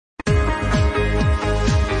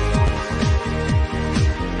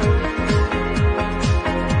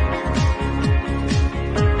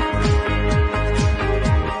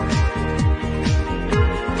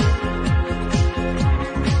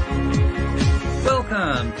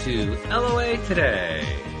welcome to LOA Today.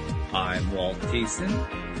 I'm Walt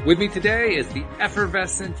Thiessen. With me today is the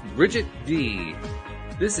effervescent Bridget D.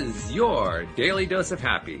 This is your daily dose of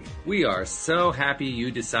happy. We are so happy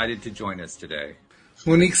you decided to join us today.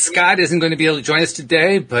 Monique Scott isn't going to be able to join us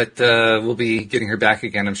today, but we'll be getting her back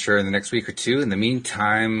again, I'm sure, in the next week or two. In the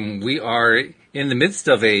meantime, we are in the midst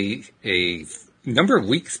of a number of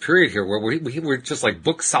weeks period here where we're just like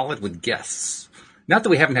book solid with guests. Not that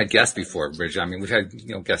we haven't had guests before, Bridget. I mean, we've had,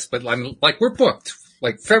 guests, but we're booked.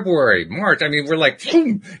 Like February, March. I mean, we're like,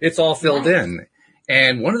 boom, it's all filled in.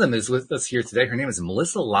 And one of them is with us here today. Her name is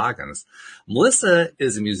Melissa Loggins. Melissa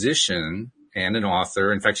is a musician and an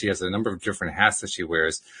author. In fact, she has a number of different hats that she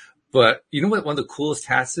wears. But you know what one of the coolest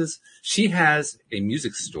hats is? She has a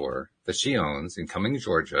music store that she owns in Cumming,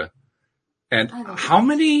 Georgia. And how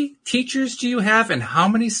many teachers do you have and how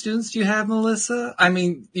many students do you have, Melissa? I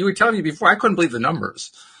mean, you were telling me before, I couldn't believe the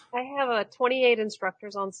numbers. I have 28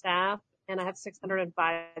 instructors on staff and I have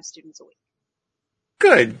 605 students a week.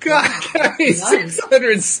 Good God. I mean,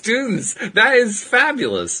 600 students. That is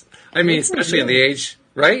fabulous. I mean, especially in the age,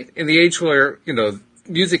 right? In the age where,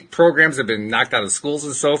 music programs have been knocked out of schools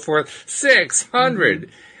and so forth. 600.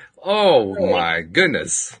 Mm-hmm. Oh my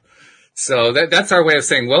goodness. So that's our way of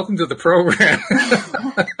saying welcome to the program.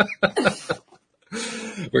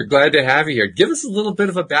 We're glad to have you here. Give us a little bit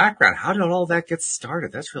of a background. How did all that get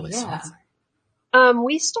started? That's really something.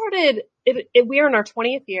 We started, we are in our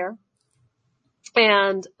 20th year.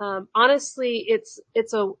 And, honestly,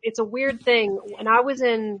 it's a weird thing. When I was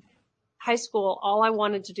in high school, all I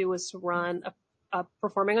wanted to do was to run a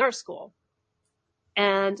performing arts school.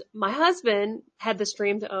 And my husband had this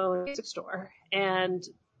dream to own a music store. And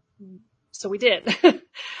so we did.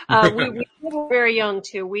 We were very young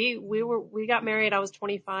too. We got married. I was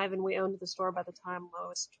 25 and we owned the store by the time I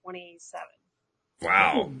was 27.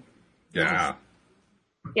 Wow. Yeah.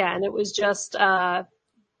 Yeah. And it was just, the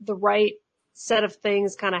right set of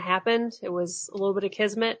things kind of happened. It was a little bit of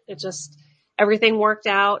kismet. Everything worked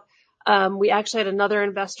out. We actually had another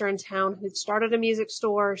investor in town who'd started a music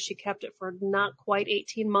store. She kept it for not quite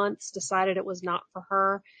 18 months, decided it was not for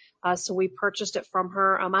her. So we purchased it from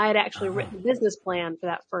her. I had actually written a business plan for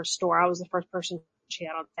that first store. I was the first person she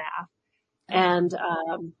had on staff. And,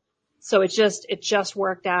 so it just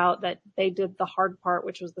worked out that they did the hard part,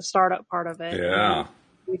 which was the startup part of it. Yeah.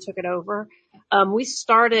 We took it over. We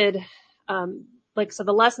started, so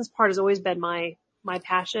the lessons part has always been my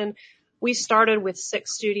passion. We started with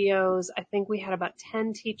 6 studios. I think we had about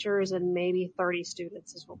 10 teachers and maybe 30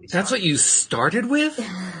 students is what we started. That's what you started with?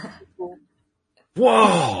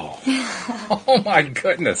 Whoa. Oh my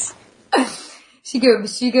goodness. She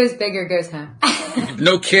goes big or goes home.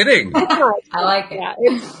 No kidding. I like it. Yeah.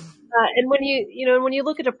 And when when you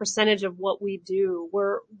look at a percentage of what we do,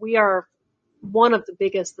 we are one of the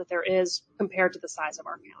biggest that there is compared to the size of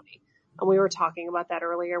our county. And we were talking about that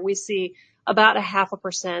earlier. We see about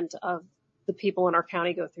 0.5% of the people in our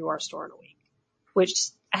county go through our store in a week, which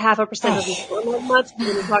 0.5% of the store not much. When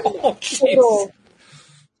you're talking about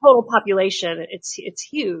total population, it's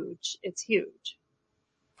huge. It's huge.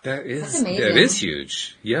 That is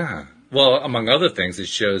huge. Yeah. Well, among other things, it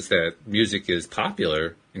shows that music is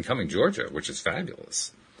popular in Cumming, Georgia, which is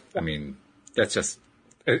fabulous. I mean, that's just,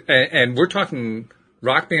 and we're talking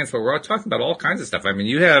rock bands, but we're talking about all kinds of stuff. I mean,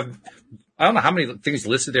 you have, I don't know how many things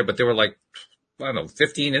listed there, but there were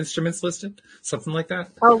 15 instruments listed, something like that.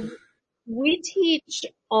 We teach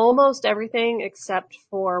almost everything except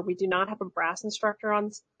for we do not have a brass instructor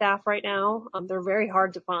on staff right now. They're very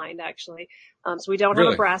hard to find actually. So we don't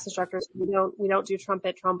have a brass instructor. So we don't do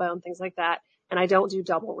trumpet, trombone, things like that. And I don't do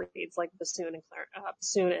double reeds like bassoon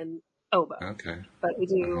and oboe. Okay. But we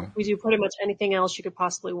do pretty much anything else you could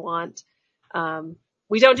possibly want.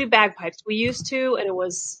 We don't do bagpipes. We used to, and it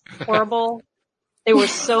was horrible. They were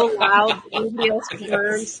so loud, nobody else could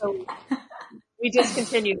learn. So we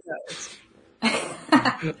discontinued those.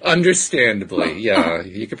 Understandably, yeah.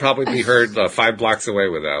 You could probably be heard 5 blocks away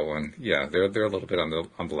with that one. Yeah, they're a little bit on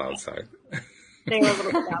the loud side. They were a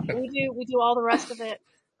little bit loud. But we do all the rest of it.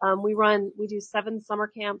 We do 7 summer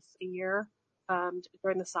camps a year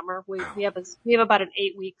during the summer. We have about an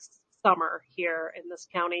 8-week summer here in this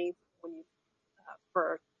county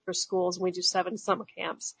for schools, and we do 7 summer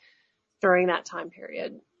camps during that time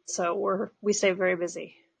period. So we stay very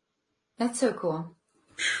busy. That's so cool.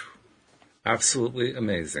 Absolutely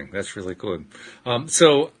amazing. That's really good.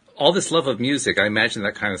 So all this love of music, I imagine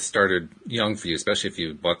that kind of started young for you, especially if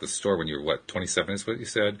you bought the store when you were, 27 is what you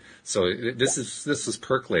said? So this was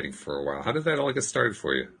percolating for a while. How did that all get started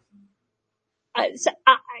for you?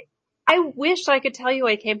 I wish I could tell you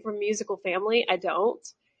I came from a musical family. I don't.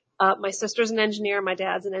 My sister's an engineer. My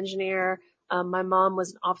dad's an engineer. My mom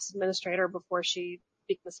was an office administrator before she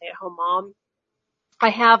became a stay-at-home mom. I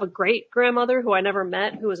have a great grandmother who I never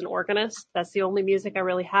met, who was an organist. That's the only music I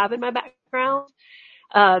really have in my background.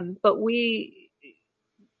 But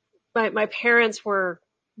my parents were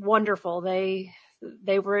wonderful. They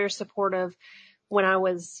were very supportive when I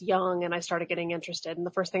was young and I started getting interested. And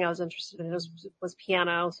the first thing I was interested in was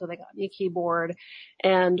piano. So they got me a keyboard,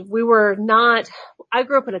 and I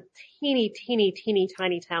grew up in a teeny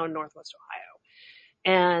tiny town in Northwest Ohio.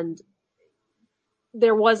 And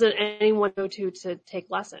there wasn't anyone to take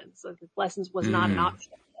lessons. Like, lessons was not an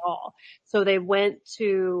option at all. So they went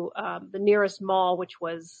to, the nearest mall, which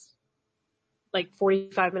was like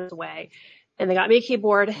 45 minutes away, and they got me a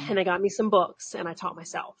keyboard and they got me some books, and I taught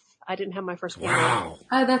myself. I didn't have my first piano. Wow.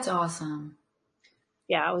 Oh, that's awesome.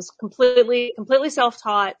 Yeah, I was completely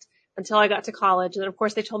self-taught until I got to college. And then of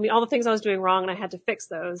course they told me all the things I was doing wrong and I had to fix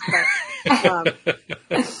those. But,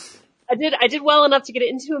 I did well enough to get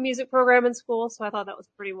into a music program in school. So I thought that was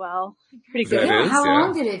pretty good. Yeah. How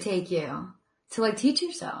long did it take you to like teach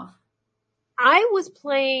yourself? I was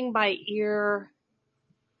playing by ear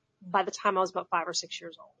by the time I was about 5 or 6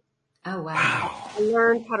 years old. Oh, wow. I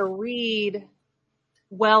learned how to read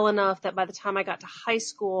well enough that by the time I got to high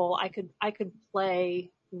school, I could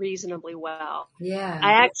play reasonably well. Yeah.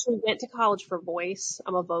 I actually went to college for voice.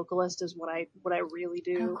 I'm a vocalist is what I really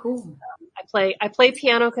do. Oh, cool. I play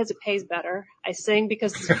piano because it pays better. I sing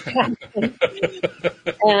because it's passion.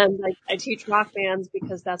 And I teach rock bands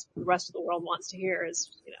because that's what the rest of the world wants to hear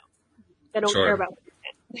is, they don't care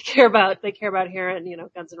about, they care about hearing,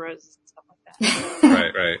 Guns N' Roses and stuff like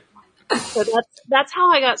that. Right. So that's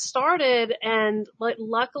how I got started. And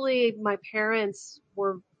luckily my parents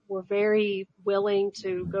were very willing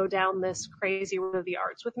to go down this crazy road of the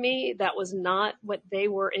arts with me. That was not what they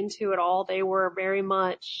were into at all. They were very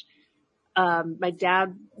much, my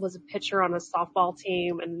dad was a pitcher on a softball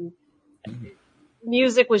team, and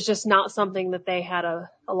music was just not something that they had a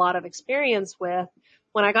lot of experience with.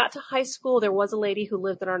 When I got to high school, there was a lady who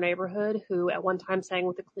lived in our neighborhood who at one time sang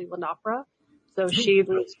with the Cleveland Opera. So she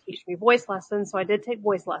would teach me voice lessons. So I did take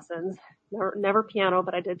voice lessons, never piano,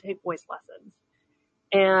 but I did take voice lessons.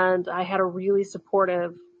 And I had a really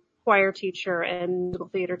supportive choir teacher and little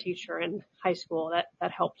theater teacher in high school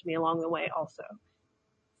that helped me along the way also.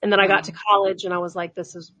 And then I got to college and I was like,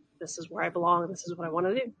 this is where I belong. This is what I want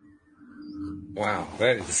to do. Wow.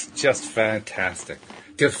 That is just fantastic.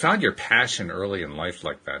 To have found your passion early in life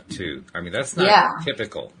like that too. I mean, that's not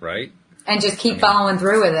typical, right? And just keep following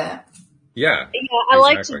through with it. Yeah. Yeah. I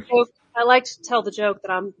like to tell the joke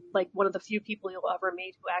that I'm like one of the few people you'll ever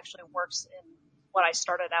meet who actually works in what I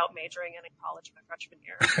started out majoring in college my freshman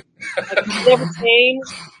year. I've never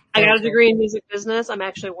changed. I got a degree in music business. I'm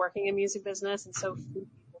actually working in music business, and so few people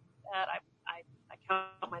do that. I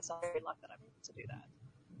count myself very lucky that I'm able to do that.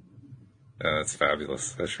 Oh, that's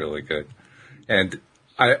fabulous. That's really good. And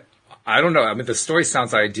I don't know. I mean, the story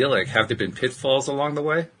sounds idyllic. Have there been pitfalls along the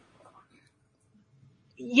way?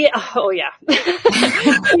 Yeah. Oh, yeah.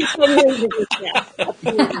 Yeah, absolutely.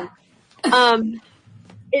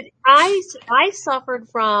 I suffered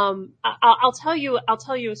from, I'll tell you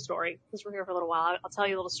a story because we're here for a little while. I'll tell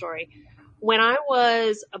you a little story. When I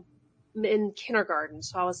was in kindergarten,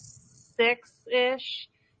 so I was 6-ish,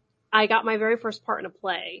 I got my very first part in a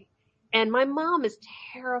play, and my mom is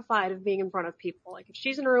terrified of being in front of people. Like if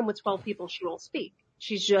she's in a room with 12 people, she won't speak.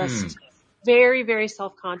 She's just very, very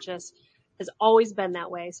self-conscious, has always been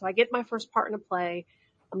that way. So I get my first part in a play.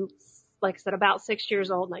 I'm, like I said, about 6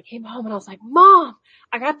 years old, and I came home and I was like, Mom,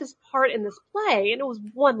 I got this part in this play, and it was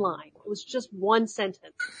one line. It was just one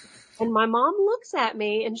sentence. And my mom looks at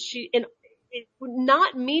me and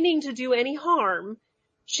not meaning to do any harm,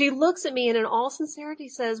 she looks at me and in all sincerity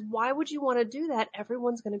says, why would you want to do that?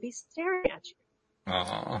 Everyone's going to be staring at you.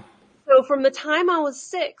 Aww. So from the time I was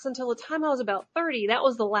 6 until the time I was about 30, that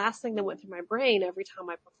was the last thing that went through my brain every time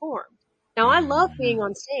I performed. Now I love being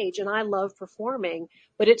on stage and I love performing,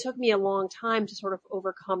 but it took me a long time to sort of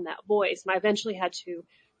overcome that voice. And I eventually had to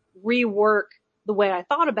rework the way I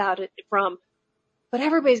thought about it from, but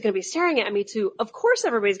everybody's going to be staring at me to, of course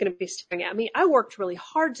everybody's going to be staring at me. I worked really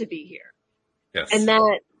hard to be here. Yes. And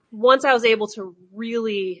that once I was able to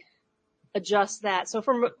really adjust that. So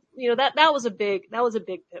from, that was a big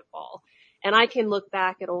pitfall. And I can look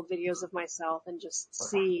back at old videos of myself and just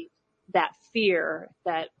see that fear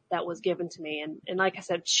that was given to me. And like I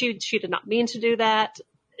said, she did not mean to do that.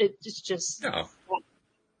 It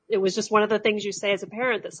was just one of the things you say as a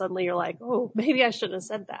parent that suddenly you're like, oh, maybe I shouldn't have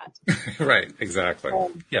said that. Right. Exactly.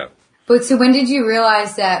 Yeah. But so when did you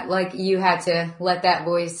realize that like you had to let that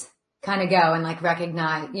voice kind of go and like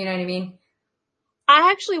recognize, you know what I mean?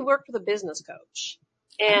 I actually worked with a business coach,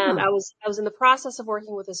 and I was in the process of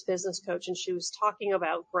working with this business coach, and she was talking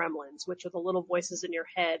about gremlins, which are the little voices in your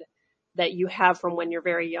head that you have from when you're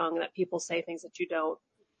very young, that people say things that you don't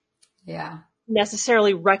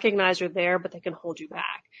necessarily recognize are there, but they can hold you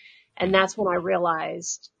back. And that's when I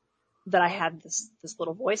realized that I had this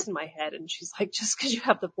little voice in my head. And she's like, just because you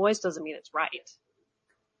have the voice doesn't mean it's right.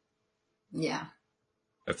 Yeah.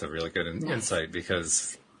 That's a really good insight,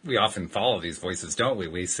 because we often follow these voices, don't we?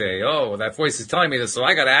 We say, oh, that voice is telling me this, so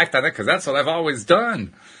I got to act on it because that's what I've always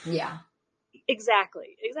done. Yeah.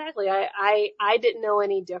 Exactly. I didn't know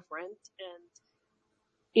any different. And,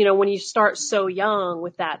 you know, when you start so young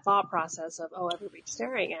with that thought process of, oh, everybody's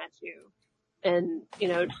staring at you. And, you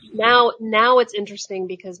know, now it's interesting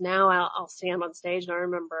because now I'll stand on stage, and I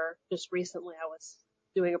remember just recently I was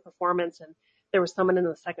doing a performance and there was someone in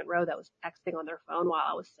the second row that was texting on their phone while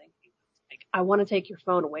I was singing. Like, I want to take your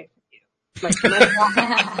phone away from you. Like, can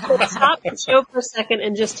I stop the show for a second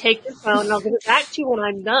and just take your phone, and I'll give it back to you when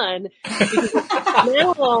I'm done. Because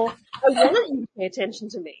now I want you to pay attention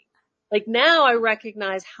to me. Like, now I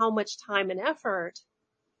recognize how much time and effort.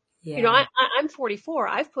 Yeah. You know, I'm 44.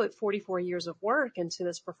 I've put 44 years of work into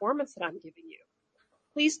this performance that I'm giving you.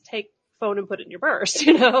 Please take the phone and put it in your purse,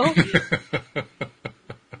 you know?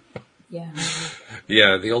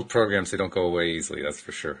 Yeah, the old programs, they don't go away easily, that's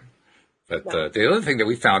for sure. But the other thing that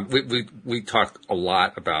we found, we talked a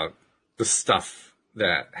lot about the stuff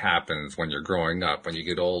that happens when you're growing up, when you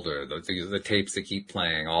get older, the tapes that keep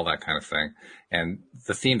playing, all that kind of thing. And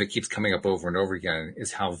the theme that keeps coming up over and over again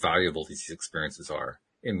is how valuable these experiences are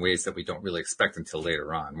in ways that we don't really expect until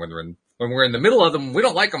later on. When we're in the middle of them, we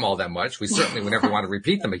don't like them all that much. We certainly would never want to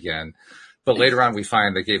repeat them again. But later on, we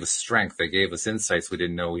find they gave us strength. They gave us insights we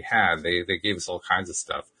didn't know we had. They gave us all kinds of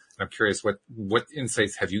stuff. And I'm curious, what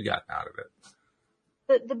insights have you gotten out of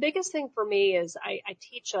it? The biggest thing for me is I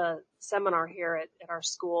teach a seminar here at our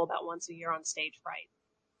school about once a year on stage fright.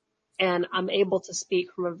 And I'm able to speak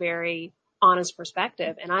from a very honest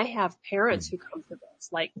perspective. And I have parents who come to this.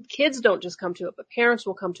 Like, kids don't just come to it, but parents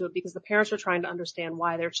will come to it because the parents are trying to understand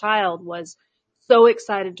why their child was so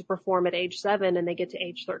excited to perform at age 7 and they get to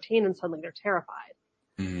age 13 and suddenly they're terrified.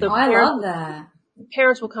 So I love that.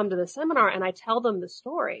 Parents will come to the seminar and I tell them the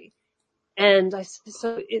story. And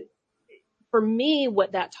for me,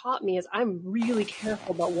 what that taught me is I'm really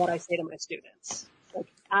careful about what I say to my students.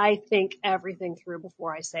 Like, I think everything through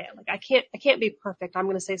before I say it. Like, I can't be perfect. I'm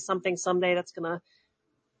going to say something someday that's going to,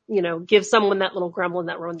 you know, give someone that little gremlin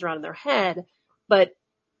that runs around in their head. But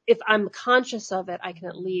if I'm conscious of it, I can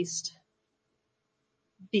at least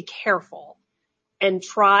be careful and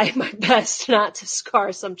try my best not to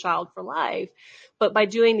scar some child for life. But by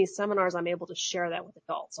doing these seminars, I'm able to share that with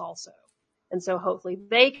adults also. And so hopefully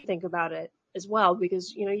they can think about it as well,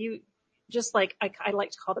 because, you know, you just like, I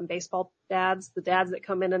like to call them baseball dads, the dads that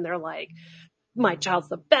come in and they're like, my child's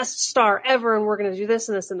the best star ever and we're going to do this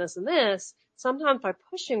and this and this and this. Sometimes by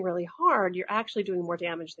pushing really hard, you're actually doing more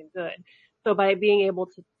damage than good. So by being able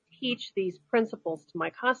to teach these principles to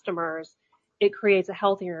my customers, it creates a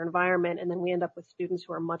healthier environment. And then we end up with students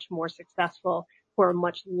who are much more successful, who are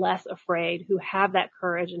much less afraid, who have that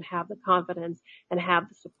courage and have the confidence and have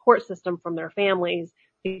the support system from their families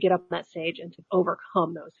to get up on that stage and to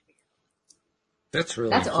overcome those fears. That's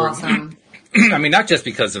important. Awesome. I mean, not just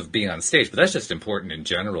because of being on stage, but that's just important in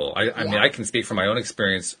general. I mean, I can speak from my own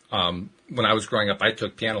experience. When I was growing up, I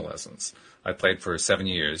took piano lessons. I played for 7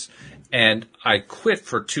 years, and I quit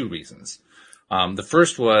for 2 reasons. The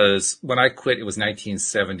first was when I quit, it was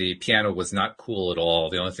 1970. Piano was not cool at all.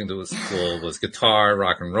 The only thing that was cool was guitar,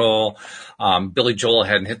 rock and roll. Billy Joel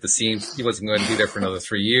hadn't hit the scene. He wasn't going to be there for another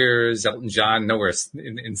 3 years. Elton John, nowhere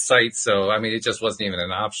in sight. So, I mean, it just wasn't even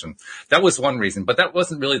an option. That was one reason, but that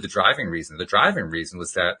wasn't really the driving reason. The driving reason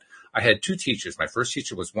was that I had 2 teachers. My first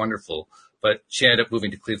teacher was wonderful, but she ended up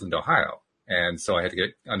moving to Cleveland, Ohio. And so I had to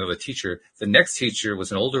get another teacher. The next teacher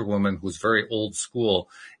was an older woman who was very old school.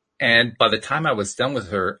 And by the time I was done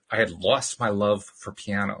with her, I had lost my love for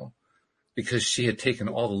piano because she had taken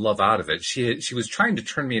all the love out of it. She was trying to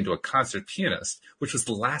turn me into a concert pianist, which was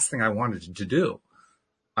the last thing I wanted to do.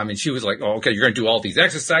 I mean, she was like, "Oh, okay, you're going to do all these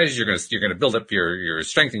exercises. You're going to build up your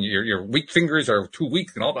strength, and your weak fingers are too weak,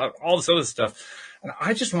 and all this other stuff." And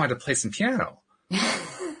I just wanted to play some piano.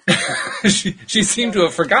 She seemed to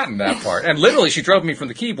have forgotten that part, and literally, she drove me from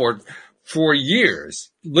the keyboard for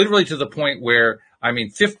years, literally to the point where, I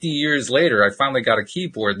mean, 50 years later, I finally got a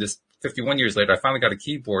keyboard. This 51 years later, I finally got a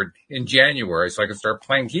keyboard in January so I could start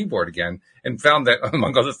playing keyboard again, and found that,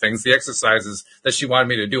 among other things, the exercises that she wanted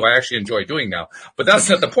me to do, I actually enjoy doing now. But that's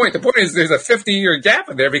not the point. The point is there's a 50-year gap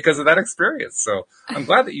in there because of that experience. So I'm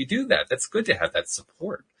glad that you do that. That's good to have that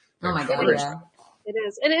support. Oh my God, yeah. It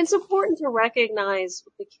is. And it's important to recognize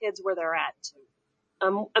the kids where they're at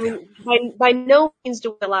too. I mean, by no means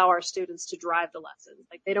do we allow our students to drive the lessons.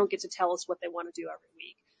 Like, they don't get to tell us what they want to do every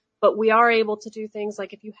week. But we are able to do things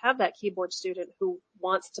like, if you have that keyboard student who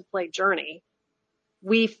wants to play Journey,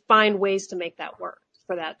 we find ways to make that work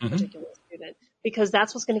for that particular student, because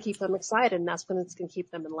that's what's going to keep them excited, and that's what's going to keep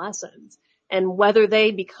them in lessons. And whether they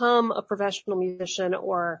become a professional musician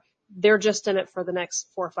or they're just in it for the next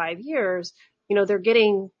 4 or 5 years, you know, they're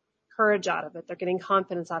getting courage out of it. They're getting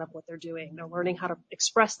confidence out of what they're doing. They're learning how to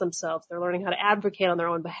express themselves. They're learning how to advocate on their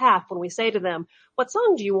own behalf. When we say to them, what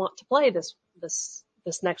song do you want to play this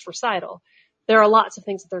next recital? There are lots of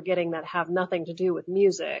things that they're getting that have nothing to do with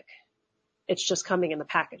music. It's just coming in the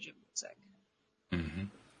package of music. Mm-hmm.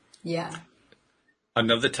 Yeah.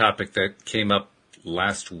 Another topic that came up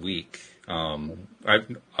last week,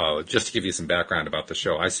 just to give you some background about the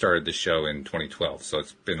show, I started the show in 2012, so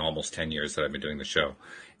it's been almost 10 years that I've been doing the show.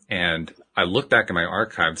 And I looked back in my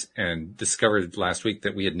archives and discovered last week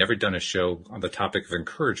that we had never done a show on the topic of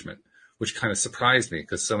encouragement, which kind of surprised me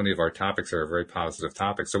because so many of our topics are very positive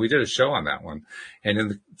topics. So we did a show on that one.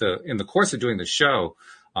 And in the course of doing the show,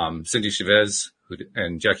 Cindy Chavez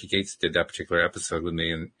and Jackie Gates did that particular episode with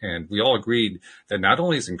me. And we all agreed that not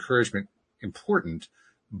only is encouragement important,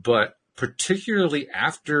 but particularly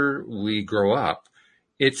after we grow up,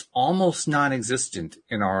 it's almost non-existent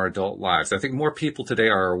in our adult lives. I think more people today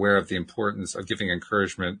are aware of the importance of giving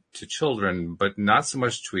encouragement to children, but not so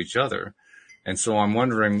much to each other. And so I'm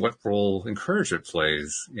wondering what role encouragement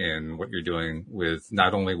plays in what you're doing with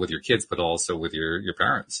not only with your kids, but also with your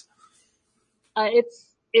parents. It's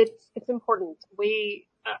important.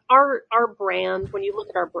 Our brand, when you look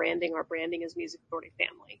at our branding is Music Authority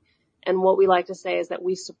Family. And what we like to say is that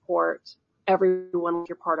we support everyone.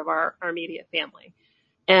 You're part of our immediate family.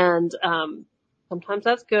 And, sometimes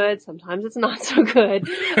that's good. Sometimes it's not so good.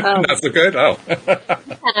 Not so good? Oh.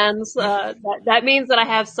 And, that means that I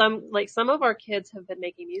have some of our kids have been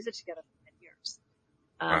making music together for 10 years.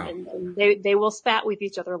 Wow. And they will spat with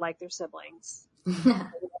each other like they're siblings.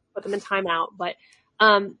 Put them in timeout. But,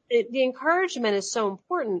 the encouragement is so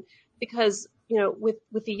important because, you know,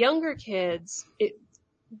 with the younger kids,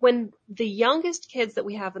 when the youngest kids that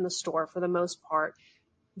we have in the store, for the most part,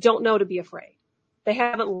 don't know to be afraid. They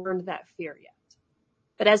haven't learned that fear yet.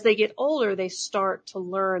 But as they get older, they start to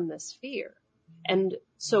learn this fear. And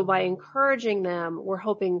so by encouraging them, we're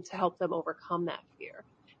hoping to help them overcome that fear.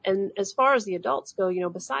 And as far as the adults go, you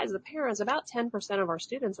know, besides the parents, about 10% of our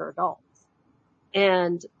students are adults.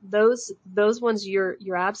 And those ones, you're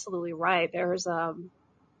absolutely right. There's,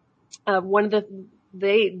 one of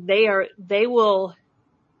they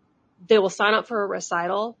will sign up for a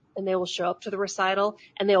recital and they will show up to the recital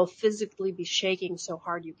and they will physically be shaking so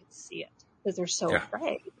hard you can see it because they're so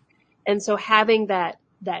afraid. And so having that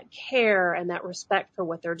care and that respect for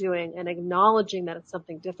what they're doing and acknowledging that it's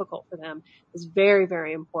something difficult for them is very,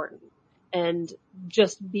 very important. And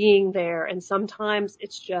just being there. And sometimes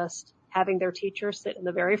it's just having their teacher sit in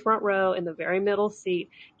the very front row in the very middle seat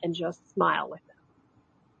and just smile with them.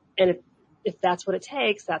 And if that's what it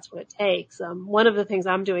takes, that's what it takes. One of the things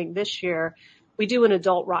I'm doing this year, we do an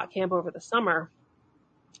adult rock camp over the summer.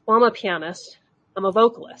 Well, I'm a pianist. I'm a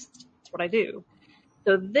vocalist. That's what I do.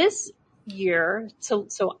 So this year, so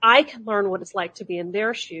I can learn what it's like to be in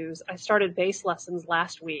their shoes, I started bass lessons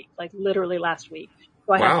last week, like literally last week.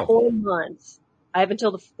 So I have 4 months. I have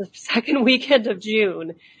until the second weekend of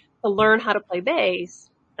June to learn how to play bass.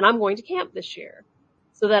 And I'm going to camp this year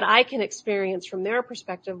so that I can experience from their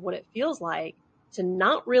perspective what it feels like to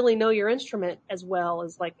not really know your instrument as well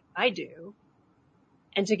as like I do,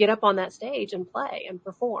 and to get up on that stage and play and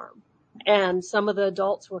perform. And some of the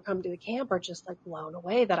adults who are coming to the camp are just like blown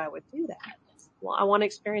away that I would do that. Well, I want to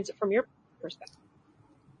experience it from your perspective.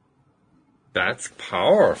 That's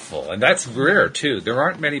powerful. And that's rare too. There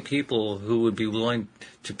aren't many people who would be willing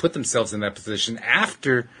to put themselves in that position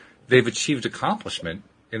after they've achieved accomplishment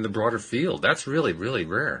in the broader field. That's really, really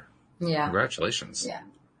rare. Yeah. Congratulations. Yeah.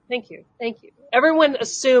 Thank you. Thank you. Everyone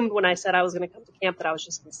assumed when I said I was going to come to camp that I was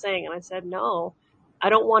just going to sing. And I said, no, I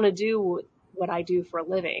don't want to do what I do for a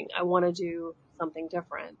living. I want to do something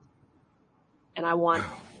different. And I want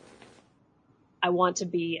to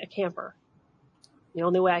be a camper. The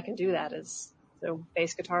only way I can do that is so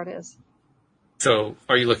bass guitar it is. So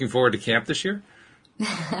are you looking forward to camp this year?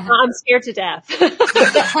 I'm scared to death.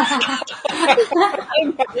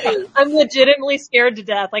 I'm legitimately scared to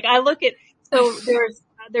death. Like I look at, so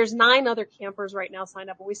there's 9 other campers right now signed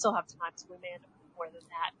up, and we still have time, so we may end up with more than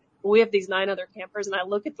that. But we have these 9 other campers, and I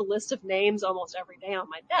look at the list of names almost every day on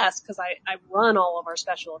my desk because I run all of our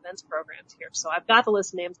special events programs here. So I've got the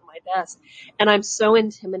list of names on my desk, and I'm so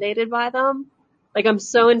intimidated by them. Like I'm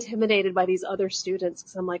so intimidated by these other students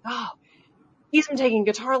because I'm like, oh, he's been taking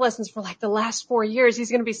guitar lessons for like the last 4 years.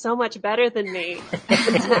 He's going to be so much better than me.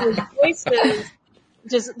 And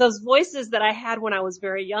so those voices that I had when I was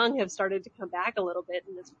very young have started to come back a little bit,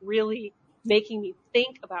 and it's really making me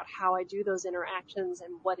think about how I do those interactions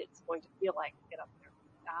and what it's going to feel like to get up there.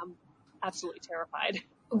 I'm absolutely terrified.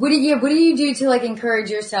 What do you do to like encourage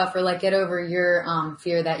yourself or like get over your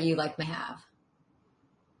fear that you like may have?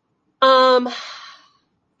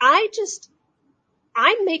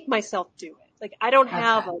 I make myself do it. Like I don't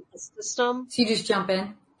have a system. So you just jump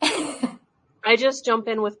in? I just jump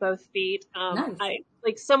in with both feet. Nice.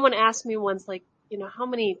 Like someone asked me once, like, how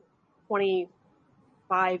many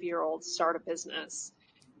 25-year-olds start a business?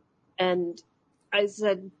 And I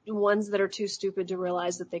said, ones that are too stupid to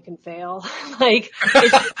realize that they can fail. Like,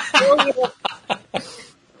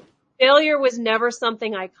 failure was never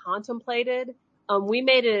something I contemplated. We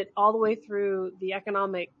made it all the way through the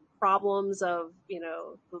economic problems of,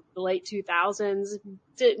 the late 2000s,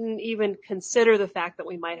 didn't even consider the fact that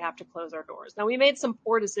we might have to close our doors. Now we made some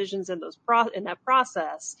poor decisions in that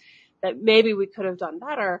process that maybe we could have done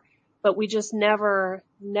better, but we just never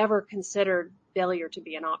considered failure to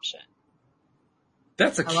be an option.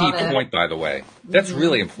 That's a key point, by the way. That's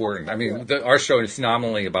really important. I mean, our show is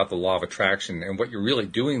nominally about the law of attraction, and what you're really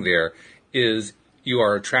doing there is you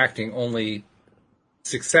are attracting only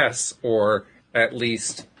success, or at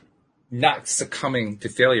least not succumbing to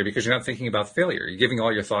failure, because you're not thinking about failure. You're giving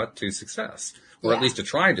all your thought to success, or at least to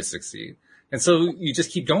trying to succeed. And so you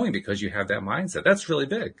just keep going because you have that mindset. That's really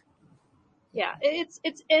big. Yeah,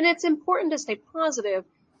 it's important to stay positive.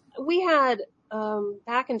 We had,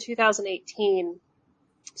 back in 2018,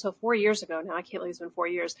 so 4 years ago now, I can't believe it's been 4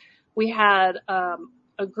 years, we had, a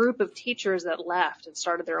group of teachers that left and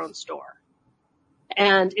started their own store.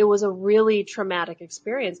 And it was a really traumatic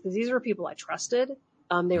experience because these were people I trusted.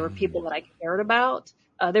 They were people that I cared about.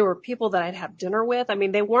 They were people that I'd have dinner with. I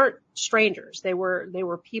mean, they weren't strangers. They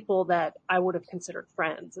were people that I would have considered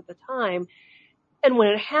friends at the time. And when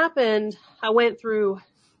it happened, I went through,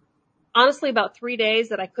 honestly, about 3 days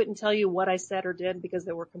that I couldn't tell you what I said or did because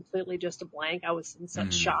they were completely just a blank. I was in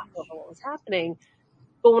such shock over what was happening.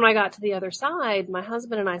 But when I got to the other side, my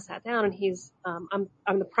husband and I sat down, and he's, I'm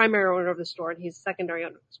the primary owner of the store, and he's the secondary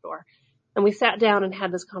owner of the store. And we sat down and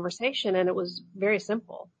had this conversation, and it was very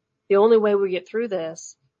simple. The only way we get through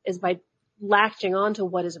this is by latching on to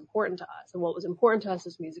what is important to us. And what was important to us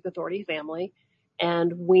is Music Authority family.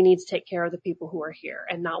 And we need to take care of the people who are here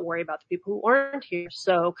and not worry about the people who aren't here.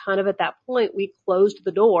 So kind of at that point, we closed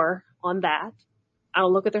the door on that. I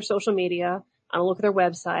don't look at their social media. I don't look at their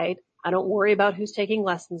website. I don't worry about who's taking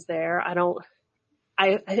lessons there.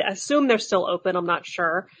 I assume they're still open. I'm not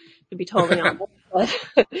sure, to be totally honest,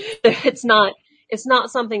 but it's not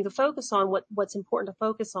something to focus on. What's important to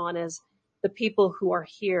focus on is the people who are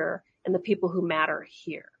here and the people who matter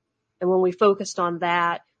here. And when we focused on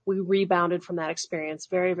that, we rebounded from that experience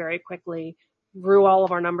very, very quickly, grew all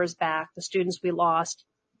of our numbers back. The students we lost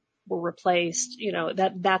were replaced.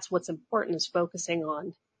 That's what's important, is focusing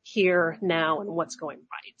on here, now, and what's going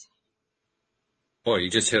right. Boy, you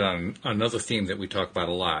just hit on another theme that we talk about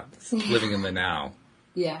a lot. Living in the now.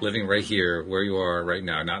 Yeah. Living right here, where you are right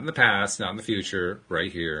now. Not in the past, not in the future,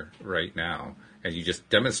 right here, right now. And you just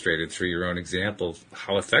demonstrated through your own example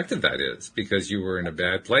how effective that is, because you were in a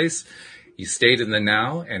bad place. You stayed in the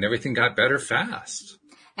now, and everything got better fast.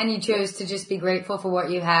 And you chose to just be grateful for what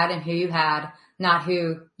you had and who you had, not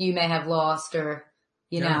who you may have lost or,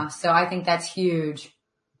 you know. So I think that's huge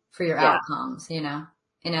for your outcomes, in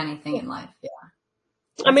anything in life. Yeah.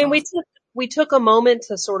 I mean, we took a moment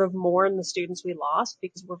to sort of mourn the students we lost,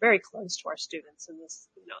 because we're very close to our students, and this,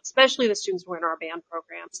 especially the students who are in our band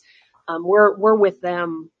programs. We're with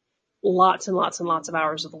them lots and lots and lots of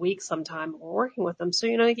hours of the week. Sometime we're working with them. So,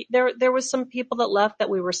 there was some people that left that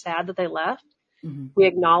we were sad that they left. Mm-hmm. We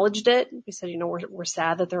acknowledged it. We said, we're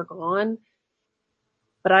sad that they're gone,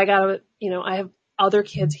 but I have other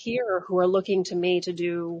kids here who are looking to me to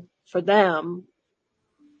do for them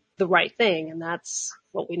the right thing. And that's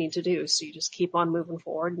what we need to do. So you just keep on moving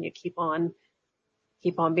forward, and you keep on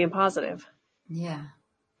being positive. Yeah.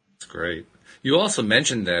 That's great. You also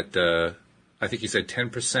mentioned that, I think you said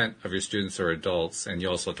 10% of your students are adults, and you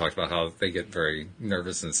also talked about how they get very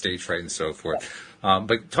nervous and stage fright and so forth.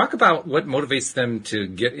 But talk about what motivates them to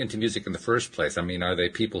get into music in the first place. I mean, are they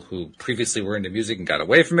people who previously were into music and got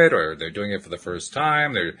away from it, or they're doing it for the first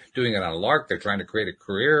time? They're doing it on a lark. They're trying to create a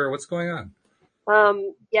career. What's going on?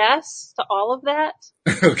 Yes to all of that.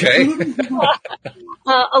 Okay.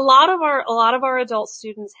 A lot of our adult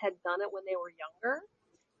students had done it when they were younger.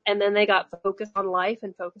 And then they got focused on life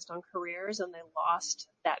and focused on careers, and they lost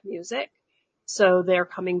that music. So they're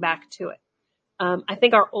coming back to it. I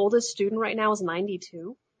think our oldest student right now is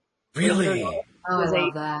 92. Really? Oh, I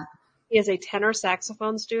love that. He is a tenor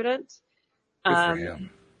saxophone student. Good for him.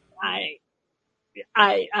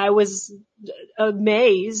 I was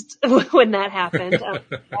amazed when that happened.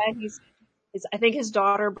 I think his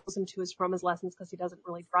daughter brings him to from his lessons because he doesn't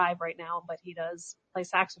really drive right now, but he does play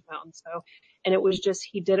saxophone. So, and it was just,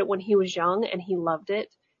 he did it when he was young and he loved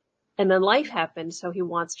it. And then life happened. So he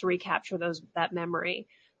wants to recapture that memory.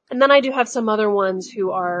 And then I do have some other ones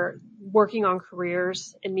who are working on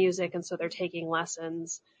careers in music. And so they're taking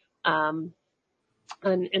lessons, in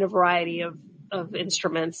a variety of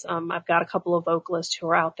instruments. I've got a couple of vocalists who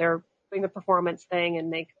are out there doing the performance thing,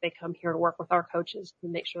 and they come here to work with our coaches to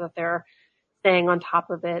make sure that they're staying on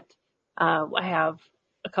top of it. I have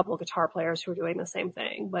a couple of guitar players who are doing the same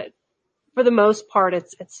thing, but for the most part,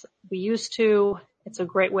 it's a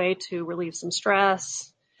great way to relieve some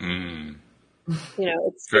stress. Mm.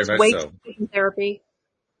 It's weight therapy.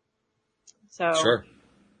 So sure.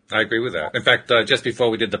 I agree with that. In fact, just before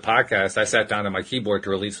we did the podcast, I sat down at my keyboard to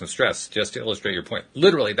relieve some stress, just to illustrate your point.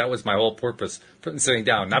 Literally, that was my whole purpose for sitting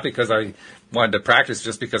down. Not because I wanted to practice,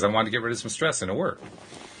 just because I wanted to get rid of some stress and it worked.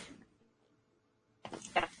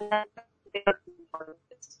 That's a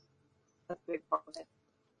big part of it.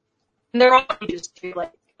 And they're all ages too.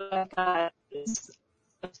 Like an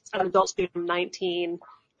adult student from 19,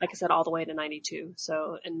 like I said, all the way to 92.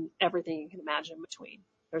 So, and everything you can imagine in between.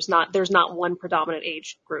 There's not one predominant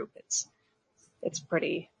age group. It's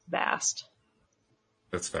pretty vast.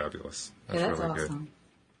 That's fabulous. That's really awesome. Good.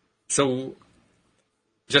 So,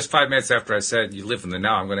 just 5 minutes after I said you live in the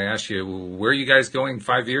now, I'm going to ask you, where are you guys going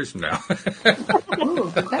 5 years from now? Ooh,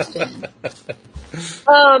 good question.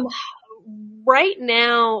 Right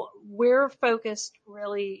now, we're focused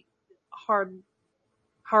really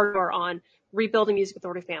hardcore on rebuilding Music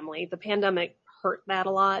Authority Family. The pandemic hurt that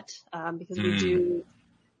a lot, because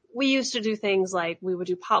we used to do things like we would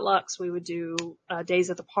do potlucks, we would do days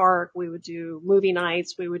at the park, we would do movie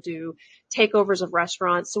nights, we would do takeovers of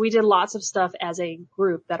restaurants. So we did lots of stuff as a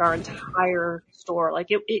group that our entire store, like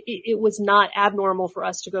it was not abnormal for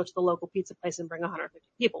us to go to the local pizza place and bring 150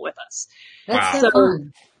 people with us. That's so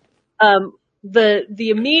fun. The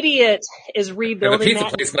immediate is rebuilding. And the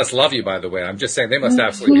pizza place must love you, by the way. I'm just saying they must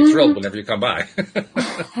absolutely be thrilled whenever you come by.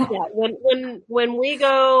 Yeah, when we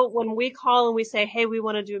call and we say, hey, we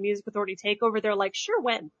want to do a Music Authority takeover, they're like, sure,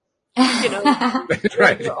 when?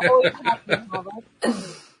 Right.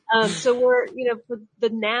 So we're, for the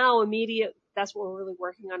now immediate, that's what we're really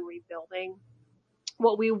working on rebuilding.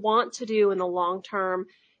 What we want to do in the long term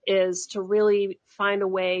is to really find a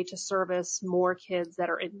way to service more kids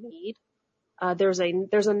that are in need. There's a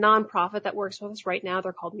nonprofit that works with us right now.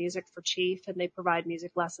 They're called Music for Chief, and they provide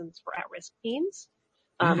music lessons for at-risk teens.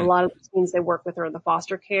 A lot of the teens they work with are in the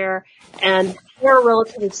foster care, and they're a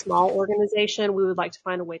relatively small organization. We would like to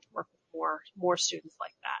find a way to work with more students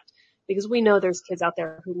like that, because we know there's kids out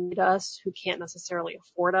there who need us, who can't necessarily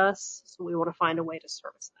afford us. So we want to find a way to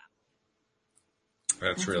service them.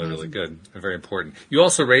 That's really, really good and very important. You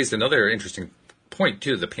also raised another interesting point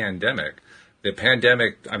too, the pandemic. The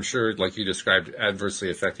pandemic, I'm sure, like you described,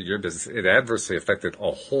 adversely affected your business. It adversely affected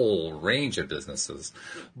a whole range of businesses.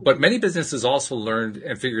 But many businesses also learned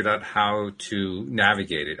and figured out how to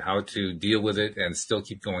navigate it, how to deal with it and still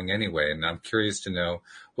keep going anyway. And I'm curious to know,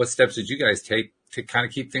 what steps did you guys take to kind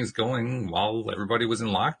of keep things going while everybody was in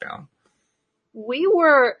lockdown? We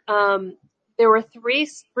were, there were three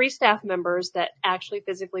staff members that actually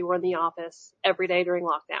physically were in the office every day during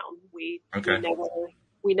lockdown.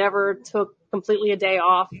 We never took completely a day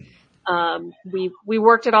off. We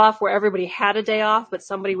worked it off where everybody had a day off, but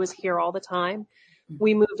somebody was here all the time.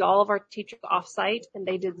 We moved all of our teachers off site and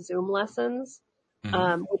they did Zoom lessons,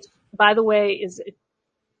 which by the way is a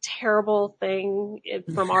terrible thing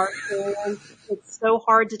from our experience. It's so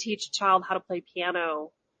hard to teach a child how to play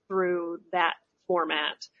piano through that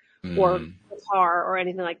format. Or guitar or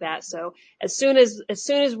anything like that. So as soon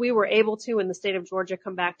as we were able to in the state of Georgia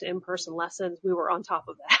come back to in-person lessons, we were on top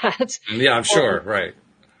of that. Yeah, I'm sure. Right.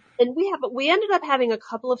 And we ended up having a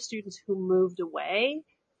couple of students who moved away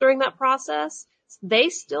during that process. They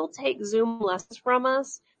still take Zoom lessons from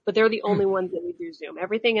us, but they're the only ones that we do Zoom.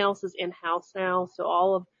 Everything else is in-house now. So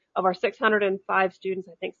all of our 605 students,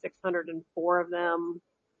 I think 604 of them,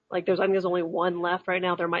 like I think there's only one left right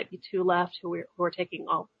now. There might be two left who are taking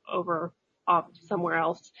off somewhere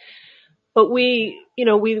else. But we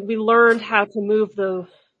learned how to move the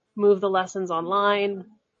lessons online.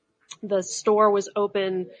 The store was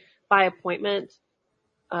open by appointment,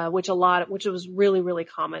 which was really, really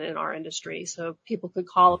common in our industry. So people could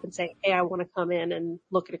call up and say, hey, I want to come in and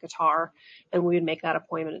look at a guitar, and we would make that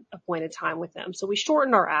appointed time with them. So we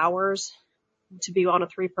shortened our hours to be on a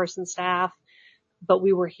 3-person staff, but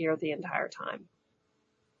we were here the entire time.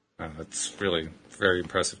 It's really very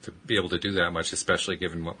impressive to be able to do that much, especially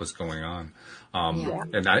given what was going on. And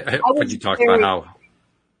when you talked about how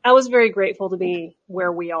I was very grateful to be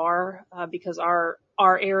where we are, because our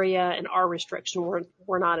area and our restriction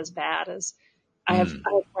were not as bad as I have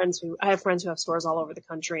friends who have stores all over the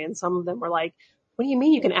country, and some of them were like, what do you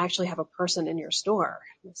mean you can actually have a person in your store?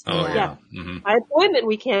 Yeah. Mm-hmm. By appointment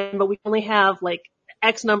we can, but we only have like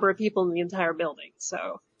X number of people in the entire building.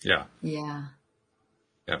 So yeah.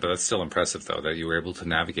 Yeah, but that's still impressive, though, that you were able to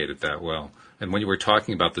navigate it that well. And when you were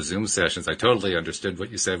talking about the Zoom sessions, I totally understood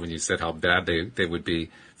what you said when you said how bad they would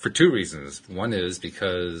be for 2 reasons. One is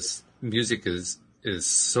because music is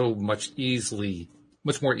so much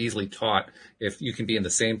more easily taught if you can be in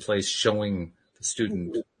the same place showing the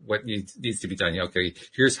student what needs to be done. Okay,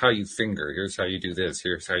 here's how you finger, here's how you do this,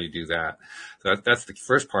 here's how you do that. So that's the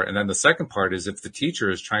first part. And then the second part is if the teacher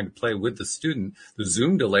is trying to play with the student, the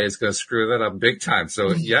Zoom delay is going to screw that up big time.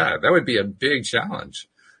 So yeah, that would be a big challenge.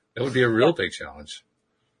 That would be a real big challenge.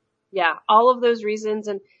 Yeah, all of those reasons.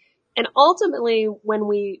 And ultimately when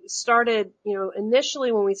we started,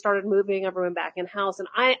 initially when we started moving everyone back in house, and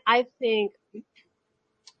I think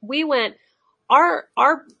we went, our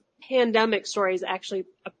pandemic story is actually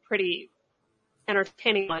a pretty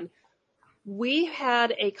entertaining one. We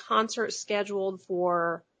had a concert scheduled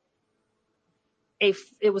for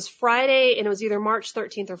it was Friday, and it was either March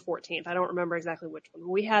 13th or 14th. I don't remember exactly which one.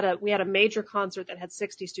 We had a major concert that had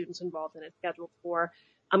 60 students involved in it, scheduled for,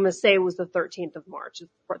 I'm going to say it was the 13th of March,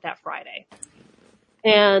 that Friday.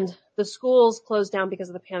 And the schools closed down because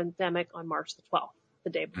of the pandemic on March the 12th,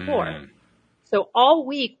 the day before. So all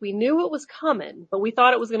week we knew it was coming, but we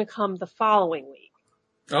thought it was going to come the following week.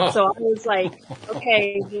 Oh. So I was like,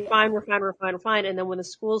 okay, we're fine. And then when the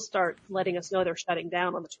schools start letting us know they're shutting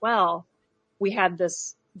down on the 12th, we had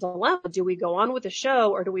this dilemma. Do we go on with the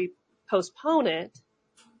show or do we postpone it?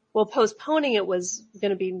 Well, postponing it was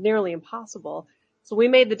going to be nearly impossible. So we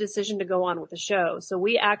made the decision to go on with the show. So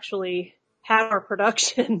we actually had our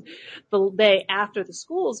production the day after the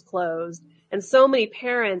schools closed. And so many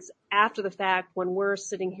parents after the fact, when we're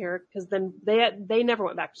sitting here, because then they never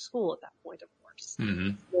went back to school at that point, of course.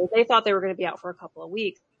 Mm-hmm. So they thought they were going to be out for a couple of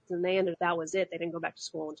weeks, and that was it. They didn't go back to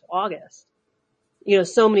school until August.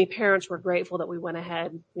 So many parents were grateful that we went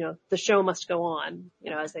ahead, the show must go on,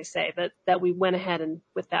 as they say, that we went ahead and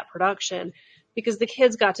with that production, because the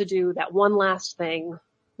kids got to do that one last thing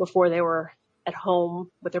before they were at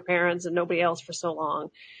home with their parents and nobody else for so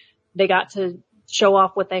long. They got to show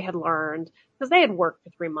off what they had learned, because they had worked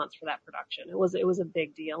for 3 months for that production. It was a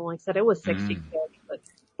big deal. Like I said, it was 60 kids,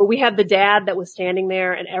 but we had the dad that was standing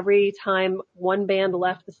there, and every time one band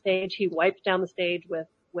left the stage, he wiped down the stage with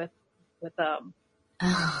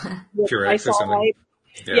Purex or something.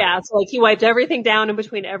 Yeah. So like he wiped everything down in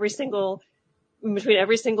between every single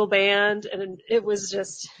band. And it was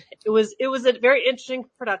a very interesting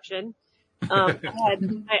production. I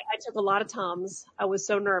took a lot of Tums. I was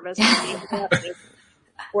so nervous. I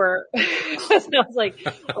was like,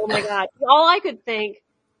 oh my God. All I could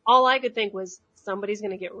think was somebody's going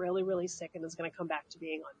to get really, really sick and is going to come back to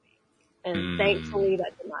being on me. And thankfully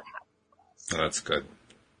that did not happen for us. Oh, that's good.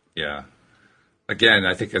 Yeah. Again,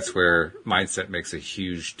 I think that's where mindset makes a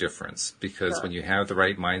huge difference, because when you have the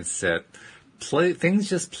right mindset, things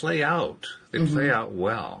just play out. They play out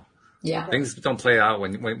well. Yeah. Things don't play out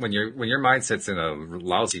when your mindset's in a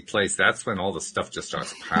lousy place. That's when all the stuff just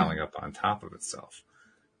starts piling up on top of itself.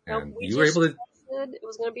 And you were able to. It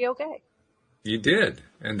was going to be okay. You did,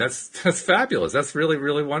 and that's fabulous. That's really,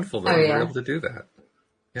 really wonderful that you were able to do that.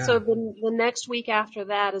 Yeah. So the next week after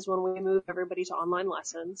that is when we moved everybody to online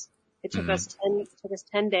lessons. It took us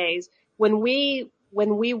 10 days. When we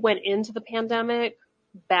went into the pandemic,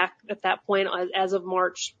 back at that point, as of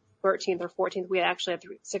March 13th or 14th, we actually had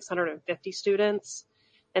 650 students,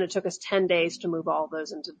 and it took us 10 days to move all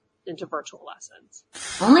those into virtual lessons.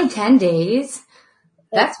 Only 10 days?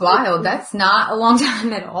 That's wild. That's not a long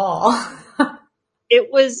time at all. It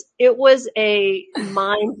was a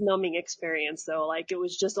mind numbing experience though. Like it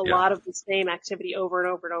was just a lot of the same activity over and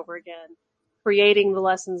over and over again, creating the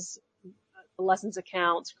lessons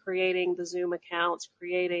accounts, creating the Zoom accounts,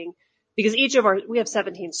 because we have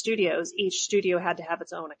 17 studios. Each studio had to have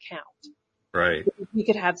its own account. Right. We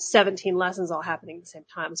could have 17 lessons all happening at the same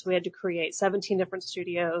time. So we had to create 17 different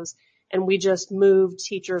studios, and we just moved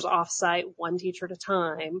teachers off site, one teacher at a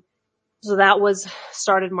time. So that was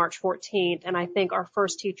started March 14th. And I think our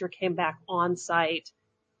first teacher came back on site,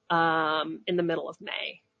 in the middle of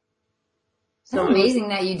May. So amazing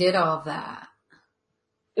that you did all of that.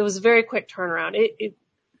 It was a very quick turnaround.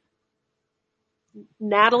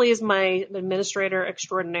 Natalie is my administrator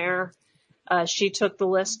extraordinaire. She took the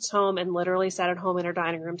lists home and literally sat at home at her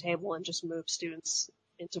dining room table and just moved students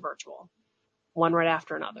into virtual, one right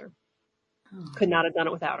after another. Could not have done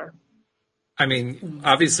it without her. I mean,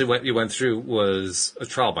 obviously what you went through was a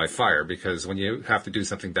trial by fire, because when you have to do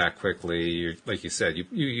something that quickly, like you said,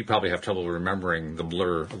 you probably have trouble remembering the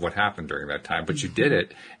blur of what happened during that time, but you did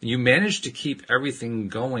it, and you managed to keep everything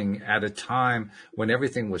going at a time when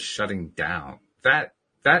everything was shutting down. That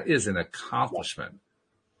is an accomplishment.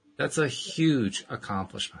 That's a huge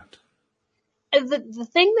accomplishment. The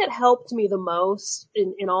thing that helped me the most,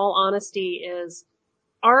 in all honesty, is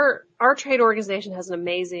our trade organization has an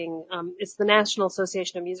amazing, it's the National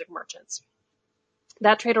Association of Music Merchants.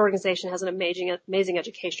 That trade organization has an amazing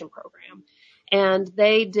education program. And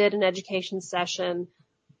they did an education session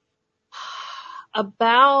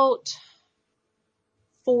about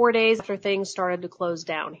 4 days after things started to close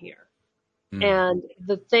down here. And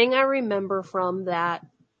the thing I remember from that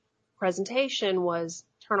presentation was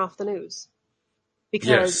turn off the news,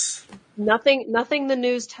 because nothing the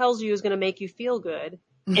news tells you is going to make you feel good,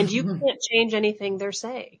 and you can't change anything they're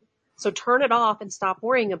saying. So turn it off and stop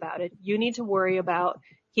worrying about it. You need to worry about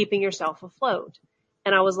keeping yourself afloat.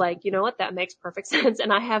 And I was like, you know what? That makes perfect sense.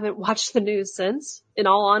 And I haven't watched the news since. In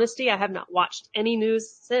all honesty, I have not watched any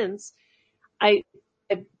news since.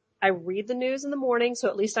 I read the news in the morning, so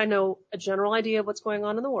at least I know a general idea of what's going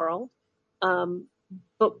on in the world.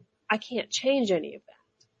 But I can't change any of that.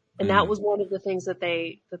 And that was one of the things that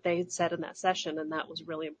they had said in that session. And that was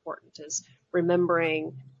really important, is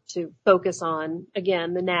remembering to focus on,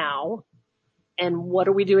 again, the now, and what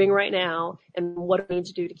are we doing right now, and what do we need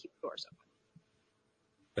to do to keep the doors open.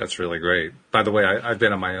 That's really great. By the way, I've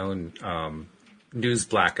been on my own news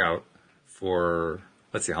blackout for,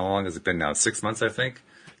 let's see, how long has it been now? 6 months, I think.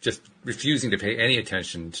 Just refusing to pay any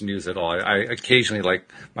attention to news at all. I occasionally,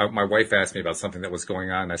 like, my wife asked me about something that was going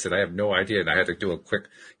on, and I said I have no idea, and I had to do a quick,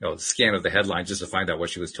 scan of the headline just to find out what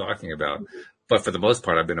she was talking about. But for the most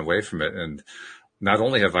part, I've been away from it, and not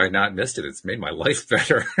only have I not missed it, it's made my life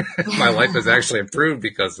better. My life has actually improved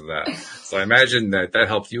because of that. So I imagine that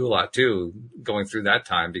helped you a lot too, going through that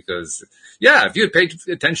time, because if you had paid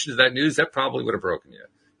attention to that news, that probably would have broken you,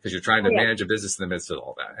 because you're trying to manage a business in the midst of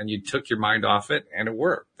all that, and you took your mind off it, and it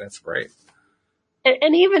worked. That's great.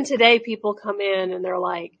 And even today, people come in and they're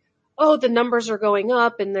like, oh, the numbers are going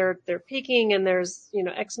up and they're peaking, and there's,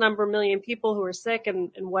 X number million people who are sick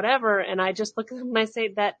and whatever. And I just look at them and I say,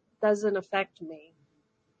 that doesn't affect me.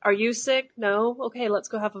 Are you sick? No. Okay, let's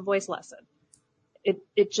go have a voice lesson. It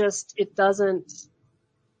doesn't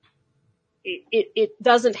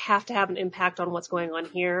have to have an impact on what's going on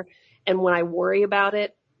here. And when I worry about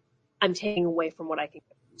it, I'm taking away from what I can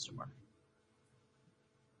get from the store.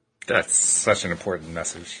 That's such an important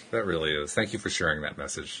message. That really is. Thank you for sharing that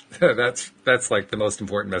message. That's like the most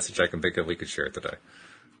important message I can think of we could share today.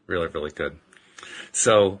 Really, really good.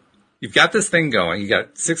 So you've got this thing going. You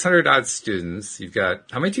got 600 odd students. You've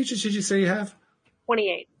got, how many teachers did you say you have?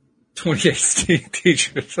 28. 28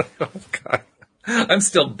 teachers. Oh God. I'm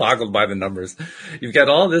still boggled by the numbers. You've got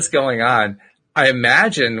all this going on. I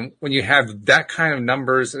imagine when you have that kind of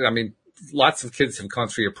numbers, I mean, lots of kids have gone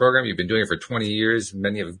through your program. You've been doing it for 20 years.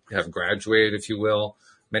 Many have graduated, if you will.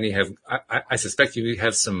 Many have, I suspect you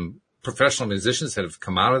have some professional musicians that have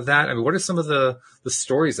come out of that. I mean, what are some of the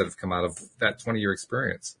stories that have come out of that 20-year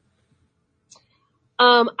experience?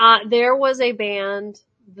 There was a band.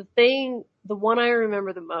 The one I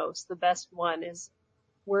remember the most, the best one, is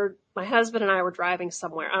my husband and I were driving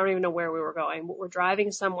somewhere. I don't even know where we were going, but we're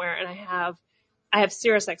driving somewhere, and I have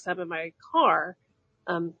Sirius XM in my car,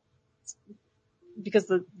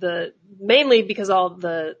 because mainly because all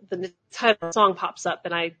the title of the song pops up,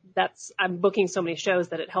 and I'm booking so many shows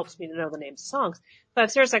that it helps me to know the names of songs. So I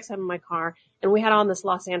have Sirius XM in my car, and we had on this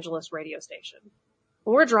Los Angeles radio station.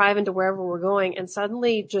 And we're driving to wherever we're going, and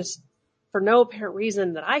suddenly, just for no apparent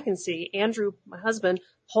reason that I can see, Andrew, my husband,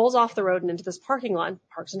 pulls off the road and into this parking lot,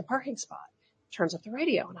 parks in a parking spot, turns up the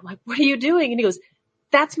radio, and I'm like, what are you doing? And he goes,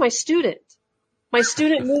 that's my student. My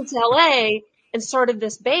student moved to LA and started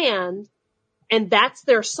this band, and that's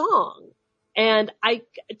their song. And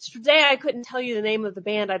today I couldn't tell you the name of the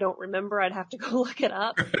band. I don't remember. I'd have to go look it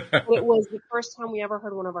up. But it was the first time we ever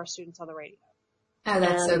heard one of our students on the radio. Oh,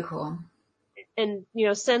 that's so cool. And, you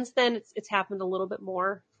know, since then it's happened a little bit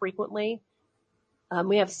more frequently.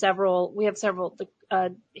 We have several,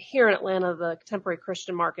 here in Atlanta, the contemporary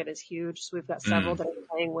Christian market is huge. So we've got several that are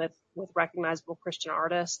playing with recognizable Christian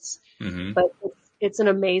artists. Mm-hmm. But it's an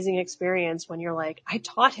amazing experience when you're like, I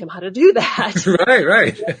taught him how to do that.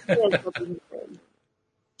 Right. I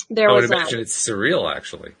would imagine it's surreal,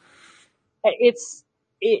 actually. It's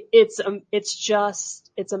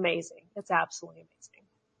amazing. It's absolutely amazing.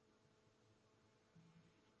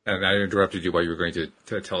 And I interrupted you while you were going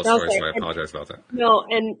to tell a story, so I apologize about that. No,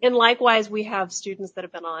 and likewise, we have students that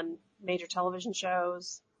have been on major television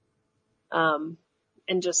shows, and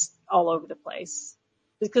just all over the place.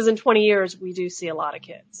 Because in 20 years, we do see a lot of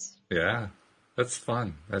kids. Yeah, that's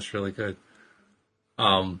fun. That's really good.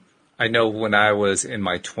 I know when I was in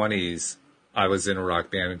my 20s, I was in a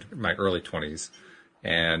rock band in my early 20s,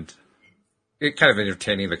 and it kind of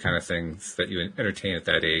entertaining the kind of things that you entertain at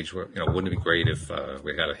that age. Where, you know, wouldn't it be great if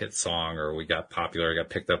we had a hit song, or we got popular,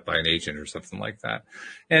 got picked up by an agent or something like that.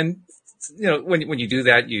 And you know, when you do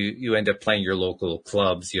that, you end up playing your local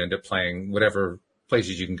clubs. You end up playing whatever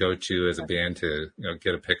places you can go to as a band to, you know,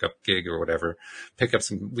 get a pickup gig or whatever, pick up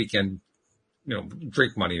some weekend, you know,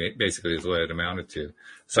 drink money basically is what it amounted to.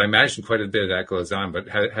 So I imagine quite a bit of that goes on. But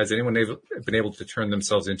has anyone been able to turn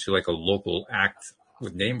themselves into like a local act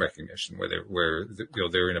with name recognition, where you know,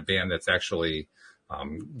 they're in a band that's actually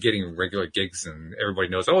getting regular gigs and everybody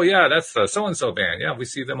knows, oh yeah, that's the so-and-so band. Yeah, we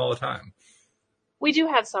see them all the time. We do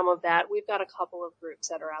have some of that. We've got a couple of groups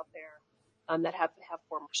that are out there that have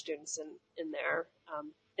former students in there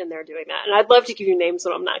doing that. And I'd love to give you names,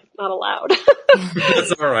 but I'm not allowed.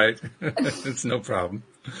 That's all right. It's no problem.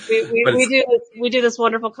 We do this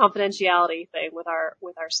wonderful confidentiality thing with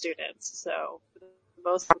our students. So for the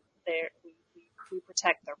most part, we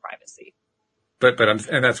protect their privacy. But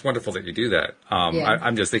and that's wonderful that you do that.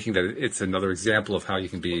 I'm just thinking that it's another example of how you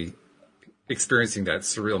can be experiencing that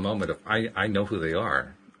surreal moment of, I know who they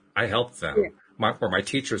are. I helped them. Yeah. Or my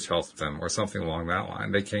teachers helped them, or something along that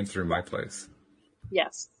line. They came through my place.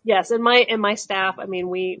 Yes. And my staff, I mean,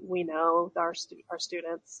 we know our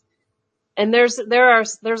students, and there's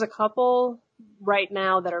a couple right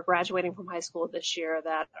now that are graduating from high school this year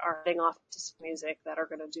that are heading off to music that are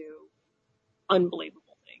going to do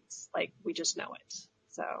unbelievable things. Like, we just know it.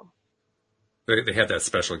 So they have that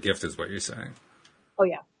special gift, is what you're saying. Oh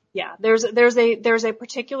yeah. Yeah. There's a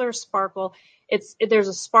particular sparkle. There's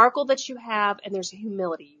a sparkle that you have, and there's a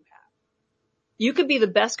humility you have. You could be the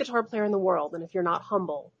best guitar player in the world, and if you're not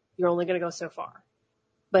humble, you're only going to go so far.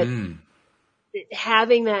 But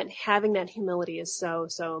having that humility is so,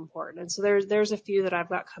 so important. And so there's a few that I've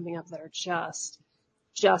got coming up that are just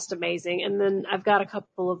amazing. And then I've got a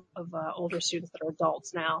couple of older students that are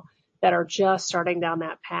adults now that are just starting down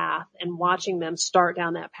that path, and watching them start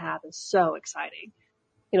down that path is so exciting.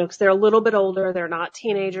 You know, because they're a little bit older, they're not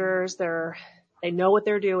teenagers, they know what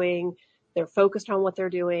they're doing, they're focused on what they're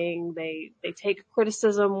doing, they take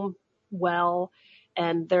criticism well,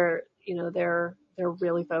 and they're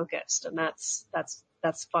really focused, and that's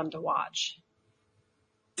fun to watch.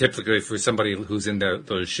 Typically, for somebody who's in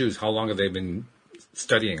those shoes, how long have they been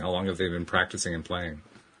studying? How long have they been practicing and playing?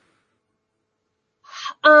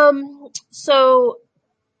 So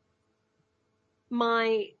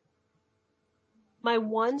my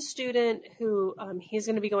one student who, he's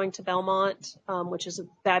going to be going to Belmont, which is a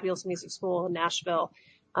fabulous music school in Nashville.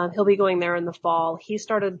 He'll be going there in the fall. He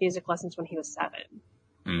started music lessons when he was 7.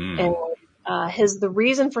 And, the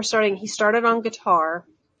reason for he started on guitar,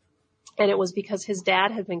 and it was because his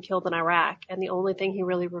dad had been killed in Iraq, and the only thing he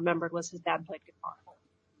really remembered was his dad played guitar.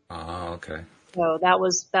 Oh, okay. So that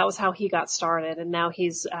was how he got started, and now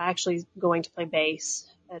he's actually going to play bass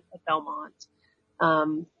at Belmont.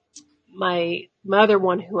 My other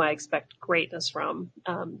one who I expect greatness from,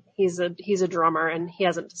 he's a drummer, and he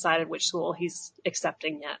hasn't decided which school he's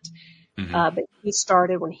accepting yet. Mm-hmm. But he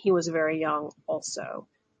started when he was very young also.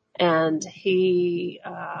 And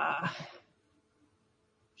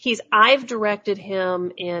I've directed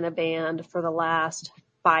him in a band for the last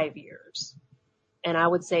 5 years. And I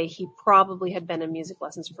would say he probably had been in music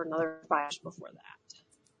lessons for another 5 years before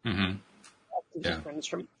that. Mm-hmm. Yeah.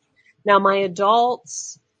 Now my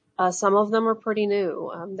adults, some of them are pretty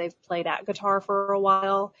new. They've played at guitar for a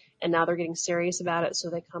while, and now they're getting serious about it. So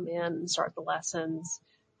they come in and start the lessons.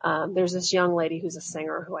 There's this young lady who's a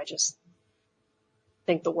singer who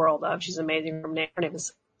think the world of. She's amazing. Her name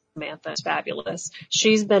is Samantha. It's fabulous.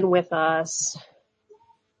 She's been with us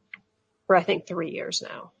for, I think, 3 years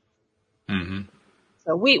now. Mm-hmm.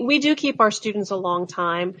 So we do keep our students a long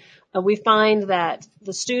time. We find that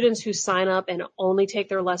the students who sign up and only take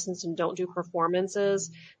their lessons and don't do performances,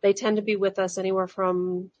 they tend to be with us anywhere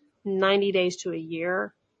from 90 days to a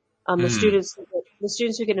year. The students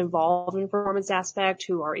who get involved in the performance aspect,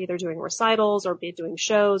 who are either doing recitals or be doing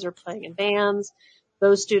shows or playing in bands,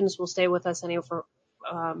 those students will stay with us anywhere for,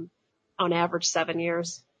 on average, 7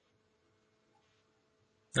 years.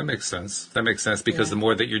 That makes sense. That makes sense because the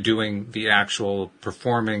more that you're doing the actual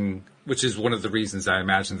performing, which is one of the reasons I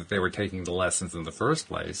imagine that they were taking the lessons in the first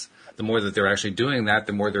place, the more that they're actually doing that,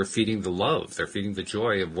 the more they're feeding the love. They're feeding the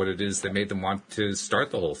joy of what it is that made them want to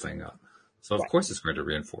start the whole thing up. So, of course, it's going to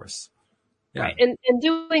reinforce. Yeah. Right. And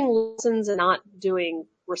doing lessons and not doing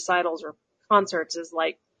recitals or concerts is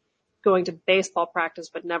like going to baseball practice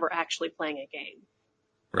but never actually playing a game.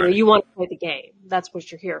 Right. You want to play the game. That's what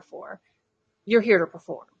you're here for. You're here to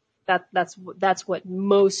perform. That's what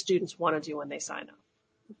most students want to do when they sign up.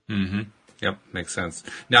 Mm-hmm. Yep, makes sense.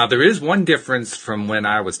 Now, there is one difference from when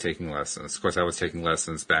I was taking lessons. Of course, I was taking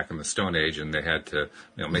lessons back in the Stone Age, and they had to,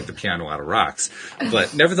 make the piano out of rocks.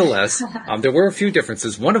 But nevertheless, there were a few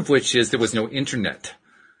differences, one of which is there was no internet.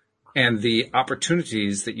 And the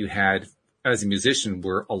opportunities that you had as a musician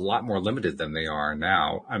were a lot more limited than they are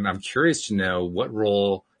now. I'm curious to know what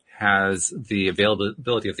role has the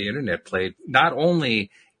availability of the internet played, not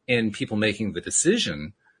only in people making the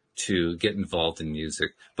decision to get involved in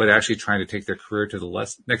music, but actually trying to take their career to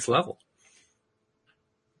the next level.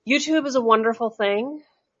 YouTube is a wonderful thing.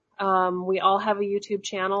 We all have a YouTube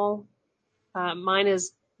channel. Mine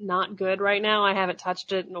is not good right now. I haven't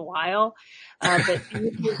touched it in a while. But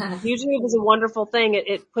YouTube is a wonderful thing.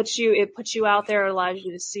 It puts you out there. It allows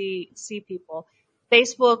you to see people.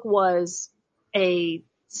 Facebook was a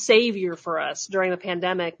savior for us during the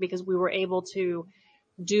pandemic because we were able to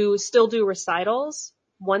still do recitals,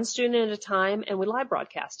 one student at a time, and we live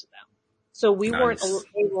broadcasted them. So we weren't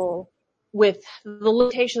able, with the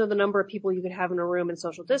limitation of the number of people you could have in a room and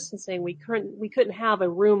social distancing, we couldn't have a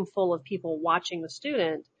room full of people watching the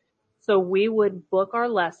student. So we would book our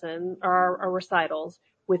lesson, our recitals,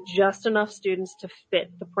 with just enough students to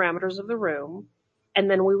fit the parameters of the room, and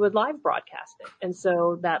then we would live broadcast it. And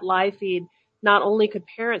so that live feed, not only could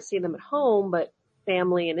parents see them at home, but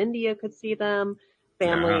family in India could see them,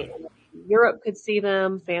 family in Europe could see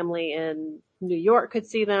them, family in New York could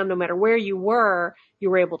see them. No matter where you were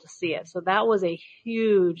able to see it. So that was a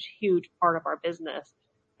huge, huge part of our business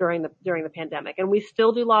during the pandemic. And we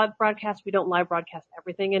still do live broadcasts. We don't live broadcast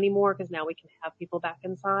everything anymore because now we can have people back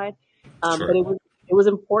inside. Sure. But it was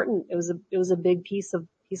important. It was a big piece of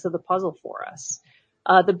the puzzle for us.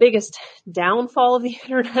 The biggest downfall of the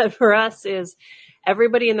internet for us is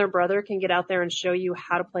everybody and their brother can get out there and show you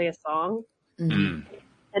how to play a song. Mm.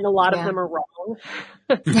 And a lot of them are wrong.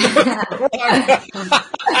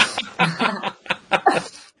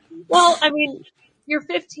 Well, I mean, you're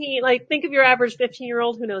 15, think of your average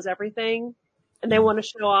 15-year-old who knows everything and they want to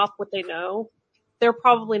show off what they know. They're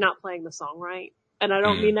probably not playing the song right. And I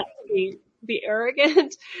don't mean that to be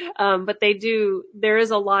arrogant. But they do. There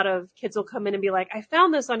is a lot of kids will come in and be like, I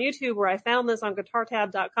found this on YouTube or I found this on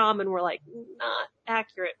guitartab.com. And we're like, not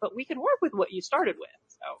accurate, but we can work with what you started with.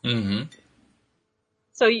 So. Mm-hmm.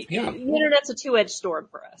 So the internet's a two-edged sword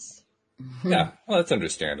for us. Yeah, well, that's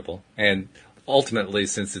understandable. And ultimately,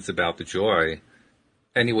 since it's about the joy,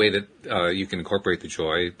 any way that you can incorporate the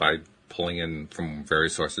joy by pulling in from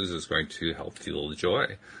various sources is going to help fuel the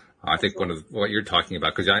joy. I think one of what you're talking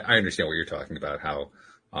about, because I understand what you're talking about, how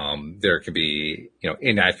there can be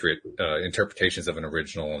inaccurate interpretations of an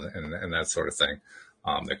original and that sort of thing.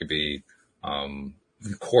 There could be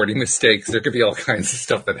recording mistakes. There could be all kinds of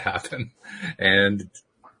stuff that happen. And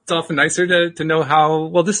it's often nicer to know how,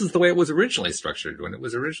 well, this is the way it was originally structured when it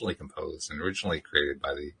was originally composed and originally created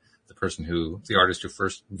by the person the artist who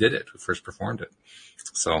first did it, who first performed it.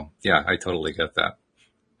 So yeah, I totally get that.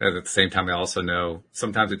 And at the same time, I also know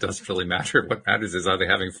sometimes it doesn't really matter. What matters is, are they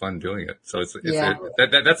having fun doing it? So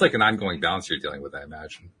that's like an ongoing balance you're dealing with, I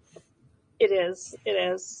imagine. It is.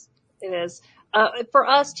 For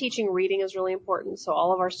us, teaching reading is really important. So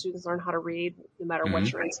all of our students learn how to read, no matter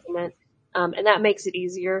what your instrument. And that makes it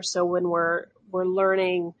easier. So when we're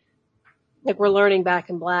learning, we're learning Back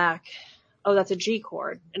in Black, oh, that's a G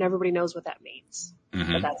chord, and everybody knows what that means.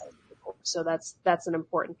 Mm-hmm. But that's a G chord. So that's an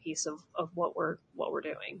important piece of what we're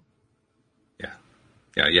doing. Yeah.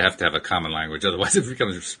 Yeah, you have to have a common language. Otherwise, it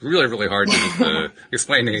becomes really, really hard to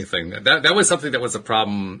explain anything. That was something that was a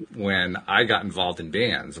problem when I got involved in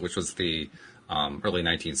bands, which was the early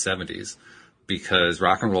 1970s, because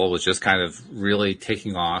rock and roll was just kind of really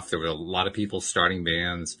taking off. There were a lot of people starting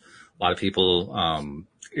bands, a lot of people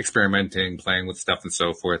experimenting, playing with stuff and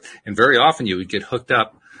so forth. And very often you would get hooked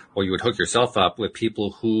up, or you would hook yourself up with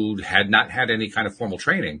people who had not had any kind of formal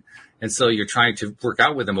training. And so you're trying to work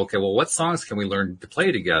out with them, okay, well, what songs can we learn to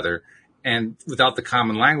play together? And without the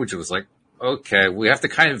common language, it was like, okay, we have to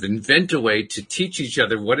kind of invent a way to teach each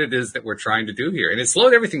other what it is that we're trying to do here. And it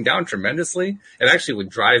slowed everything down tremendously. It actually would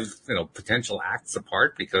drive, potential acts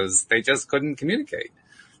apart because they just couldn't communicate.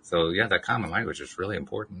 So yeah, that common language is really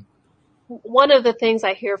important. One of the things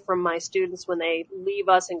I hear from my students when they leave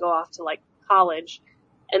us and go off to like college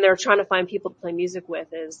and they're trying to find people to play music with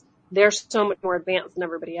is they're so much more advanced than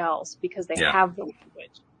everybody else because they have the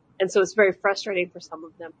language. And so it's very frustrating for some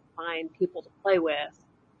of them to find people to play with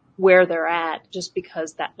where they're at just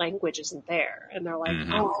because that language isn't there. And they're like,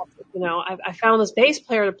 I found this bass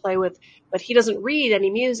player to play with, but he doesn't read any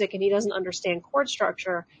music and he doesn't understand chord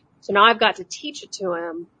structure. So now I've got to teach it to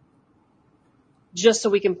him just so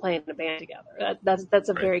we can play in a band together. That's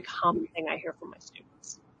a very common thing I hear from my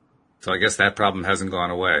students. So I guess that problem hasn't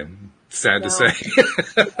gone away. Sad to say.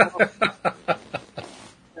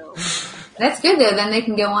 No. That's good though. Then they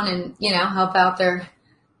can go on and, help out their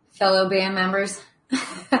fellow band members.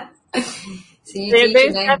 So you teach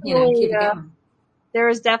and then, keep it going. There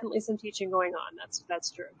is definitely some teaching going on.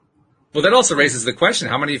 That's true. Well, that also raises the question,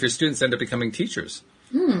 how many of your students end up becoming teachers?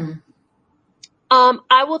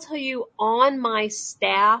 I will tell you on my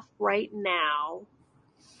staff right now,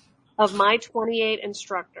 of my 28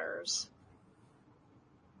 instructors,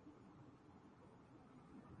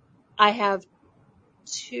 I have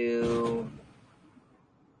two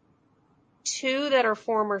that are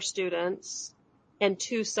former students and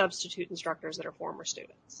 2 substitute instructors that are former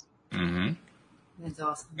students. Mm-hmm. That's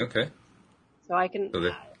awesome. Okay. So I can,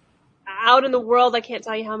 out in the world, I can't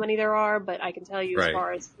tell you how many there are, but I can tell you as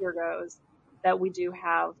far as here goes that we do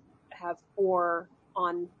have 4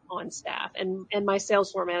 on staff. And my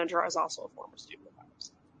sales floor manager is also a former student of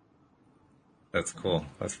ours. That's cool.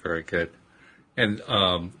 That's very good. And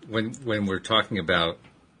when we're talking about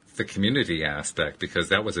the community aspect, because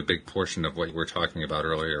that was a big portion of what you were talking about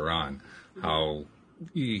earlier on, how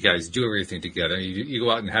you guys do everything together. You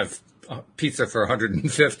go out and have pizza for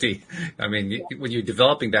 150. I mean, when you're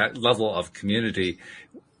developing that level of community,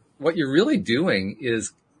 what you're really doing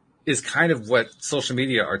is kind of what social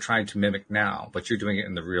media are trying to mimic now, but you're doing it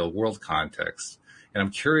in the real world context. And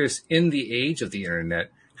I'm curious, in the age of the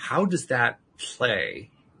internet, how does that play,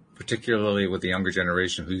 particularly with the younger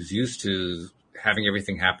generation who's used to having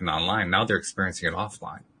everything happen online? Now they're experiencing it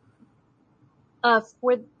offline.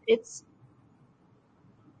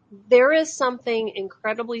 There is something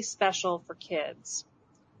incredibly special for kids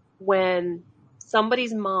when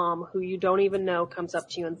somebody's mom who you don't even know comes up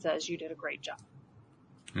to you and says, you did a great job.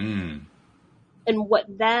 And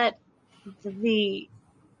the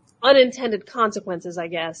unintended consequences, I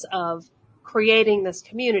guess, of creating this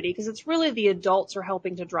community, because it's really the adults are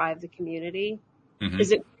helping to drive the community,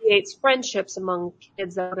 is it creates friendships among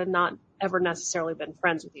kids that have not ever necessarily been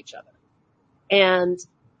friends with each other. And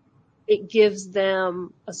it gives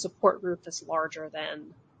them a support group that's larger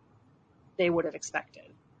than they would have expected,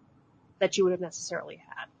 that you would have necessarily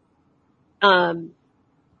had.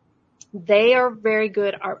 They are very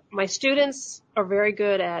good. My students are very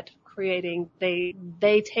good at creating. They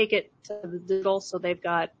take it to the digital, so they've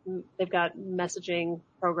got messaging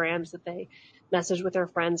programs that they message with their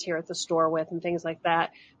friends here at the store with and things like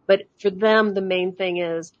that. But for them, the main thing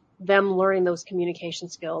is them learning those communication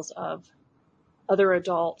skills of other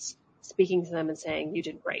adults speaking to them and saying, you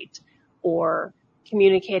did great, or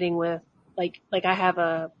communicating with, like we have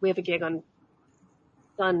a gig on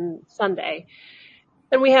Sunday,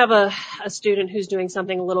 and we have a student who's doing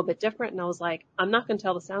something a little bit different. And I was like, I'm not going to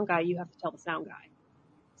tell the sound guy. You have to tell the sound guy.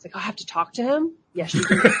 It's like, I have to talk to him? Yes, you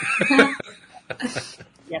do.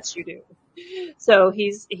 Yes, you do. So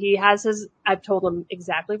he has I've told him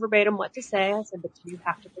exactly verbatim what to say. I said, but you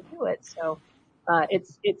have to do it. So,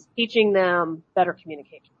 it's teaching them better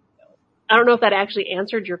communication skills. I don't know if that actually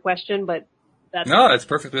answered your question, but that's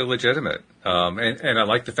perfectly legitimate. And I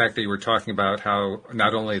like the fact that you were talking about how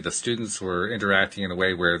not only the students were interacting in a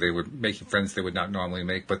way where they were making friends they would not normally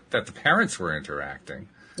make, but that the parents were interacting.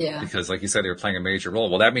 Yeah. Because like you said, they were playing a major role.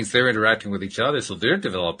 Well, that means they're interacting with each other, so they're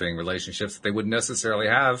developing relationships that they wouldn't necessarily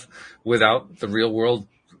have without the real world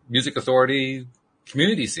music authority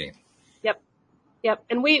community scene. Yep.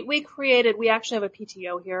 And we actually have a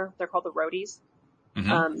PTO here. They're called the Roadies.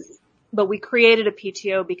 But we created a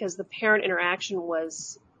PTO because the parent interaction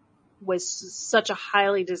was such a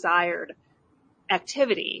highly desired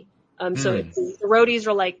activity. So the roadies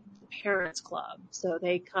are like parents club. So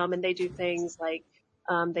they come and they do things like,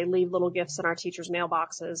 they leave little gifts in our teachers'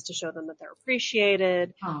 mailboxes to show them that they're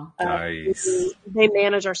appreciated. Oh, nice. They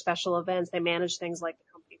manage our special events. They manage things like the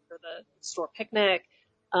company for the store picnic.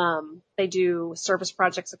 They do service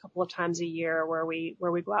projects a couple of times a year where we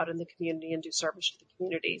go out in the community and do service for the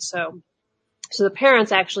community. So the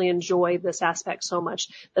parents actually enjoy this aspect so much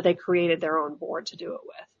that they created their own board to do it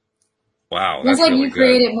with. Wow. That's like really you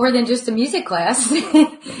created more than just a music class.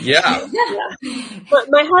 Yeah. But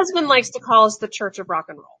my husband likes to call us the Church of Rock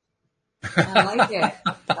and Roll. I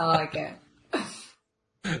like it.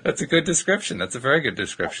 That's a good description. That's a very good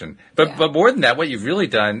description. But more than that, what you've really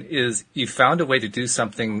done is you found a way to do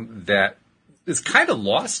something that is kind of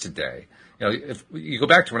lost today. You know, if you go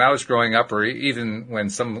back to when I was growing up, or even when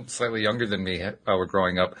some slightly younger than me were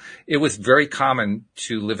growing up, it was very common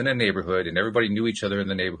to live in a neighborhood and everybody knew each other in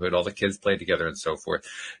the neighborhood. All the kids played together and so forth.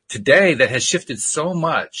 Today, that has shifted so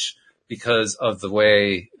much because of the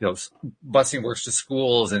way, you know, busing works to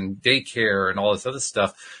schools and daycare and all this other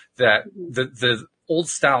stuff, that the old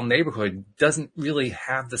style neighborhood doesn't really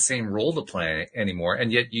have the same role to play anymore.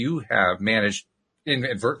 And yet you have managed,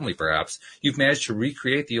 inadvertently perhaps, you've managed to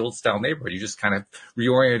recreate the old style neighborhood. You just kind of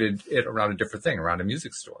reoriented it around a different thing, around a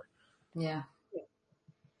music store. Yeah.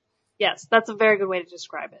 Yes, that's a very good way to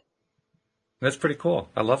describe it. That's pretty cool.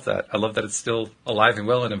 I love that. I love that it's still alive and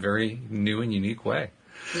well in a very new and unique way.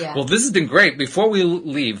 Yeah. Well, this has been great. Before we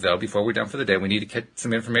leave, though, before we're done for the day, we need to get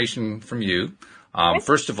some information from you.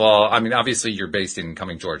 First of all, I mean, obviously you're based in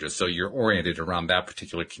Cumming, Georgia, so you're oriented around that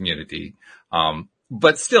particular community.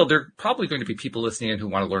 But still, there are probably going to be people listening in who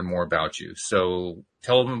want to learn more about you. So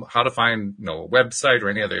tell them how to find, you know, a website or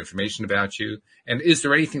any other information about you. And is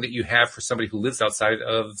there anything that you have for somebody who lives outside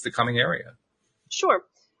of the Cumming area? Sure.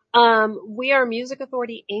 We are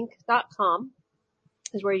musicauthorityinc.com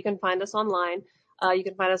is where you can find us online. You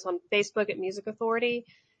can find us on Facebook at Music Authority,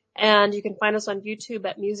 and you can find us on YouTube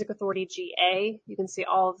at Music Authority GA. You can see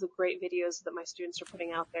all of the great videos that my students are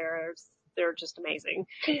putting out there. They're just amazing.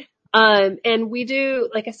 And we do,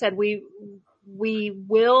 like I said, we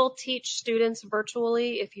will teach students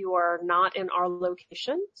virtually if you are not in our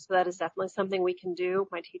location. So that is definitely something we can do.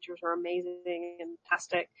 My teachers are amazing and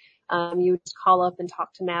fantastic. You just call up and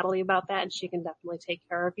talk to Natalie about that, and she can definitely take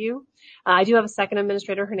care of you. I do have a second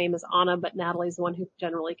administrator. Her name is Anna, but Natalie's the one who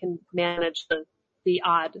generally can manage the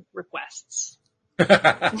odd requests. The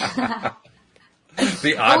odd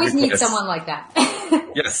always requests. need someone like that.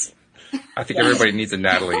 Yes. I think everybody needs a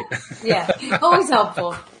Natalie. Yeah. Always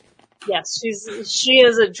helpful. Yes, she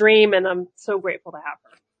is a dream, and I'm so grateful to have her.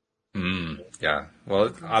 Yeah.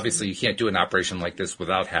 Well, obviously you can't do an operation like this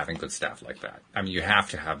without having good staff like that. I mean, you have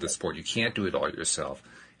to have the support. You can't do it all yourself.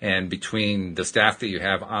 And between the staff that you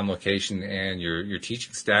have on location and your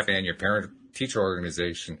teaching staff and your parent teacher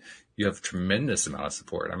organization, you have a tremendous amount of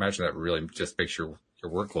support. I imagine that really just makes your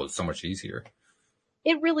workload so much easier.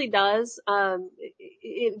 It really does.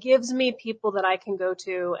 It gives me people that I can go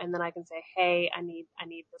to, and then I can say, hey, I need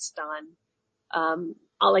this done.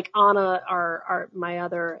 Like Anna, my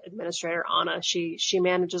other administrator, Anna, she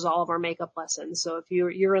manages all of our makeup lessons. So if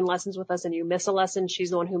you're in lessons with us and you miss a lesson, she's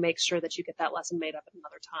the one who makes sure that you get that lesson made up at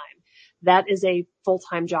another time. That is a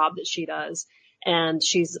full-time job that she does, and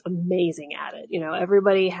she's amazing at it. You know,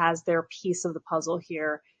 everybody has their piece of the puzzle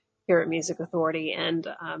here at Music Authority, and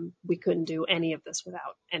we couldn't do any of this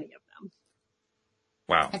without any of them.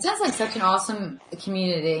 Wow. It sounds like such an awesome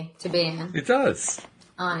community to be in. It does.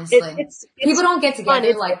 Honestly. It's people don't get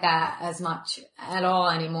together fun. like that as much at all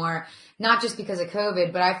anymore. Not just because of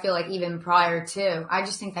COVID, but I feel like even prior to. I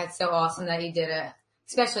just think that's so awesome that you did it,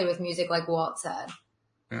 especially with music like Walt said.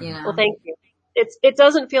 Mm-hmm. You know? Well, thank you. It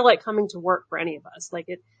doesn't feel like coming to work for any of us. Like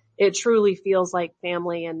it truly feels like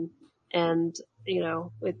family, and you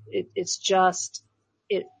know, it's just,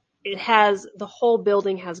 it has, the whole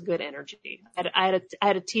building has good energy. I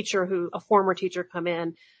had a former teacher come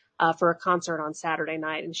in, for a concert on Saturday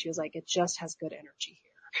night, and she was like, it just has good energy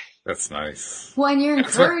here. That's nice. Well, and you're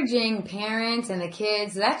encouraging parents and the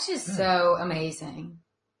kids. That's just so amazing.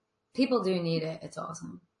 People do need it. It's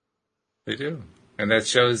awesome. They do. And that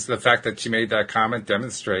shows, the fact that you made that comment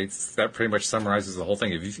demonstrates, that pretty much summarizes the whole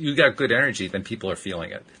thing. If you got good energy, then people are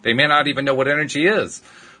feeling it. They may not even know what energy is,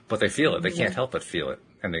 but they feel it. They can't help but feel it,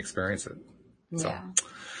 and they experience it. So. Yeah.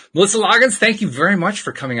 Melissa Loggins, thank you very much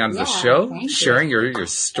for coming on the show, sharing your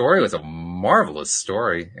story. It was a marvelous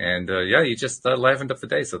story. And, you just livened up the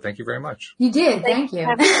day. So thank you very much. You did. Thank you.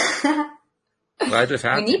 Glad to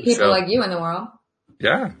have you. We need people like you in the world.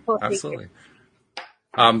 Yeah, absolutely.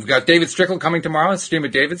 We've got David Strickland coming tomorrow, stream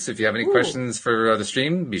with David. So if you have any questions for the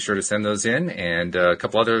stream, be sure to send those in. And a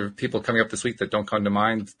couple other people coming up this week that don't come to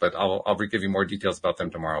mind, but I'll give you more details about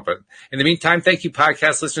them tomorrow. But in the meantime, thank you,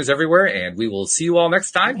 podcast listeners everywhere, and we will see you all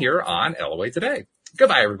next time here on LOA Today.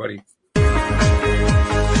 Goodbye, everybody.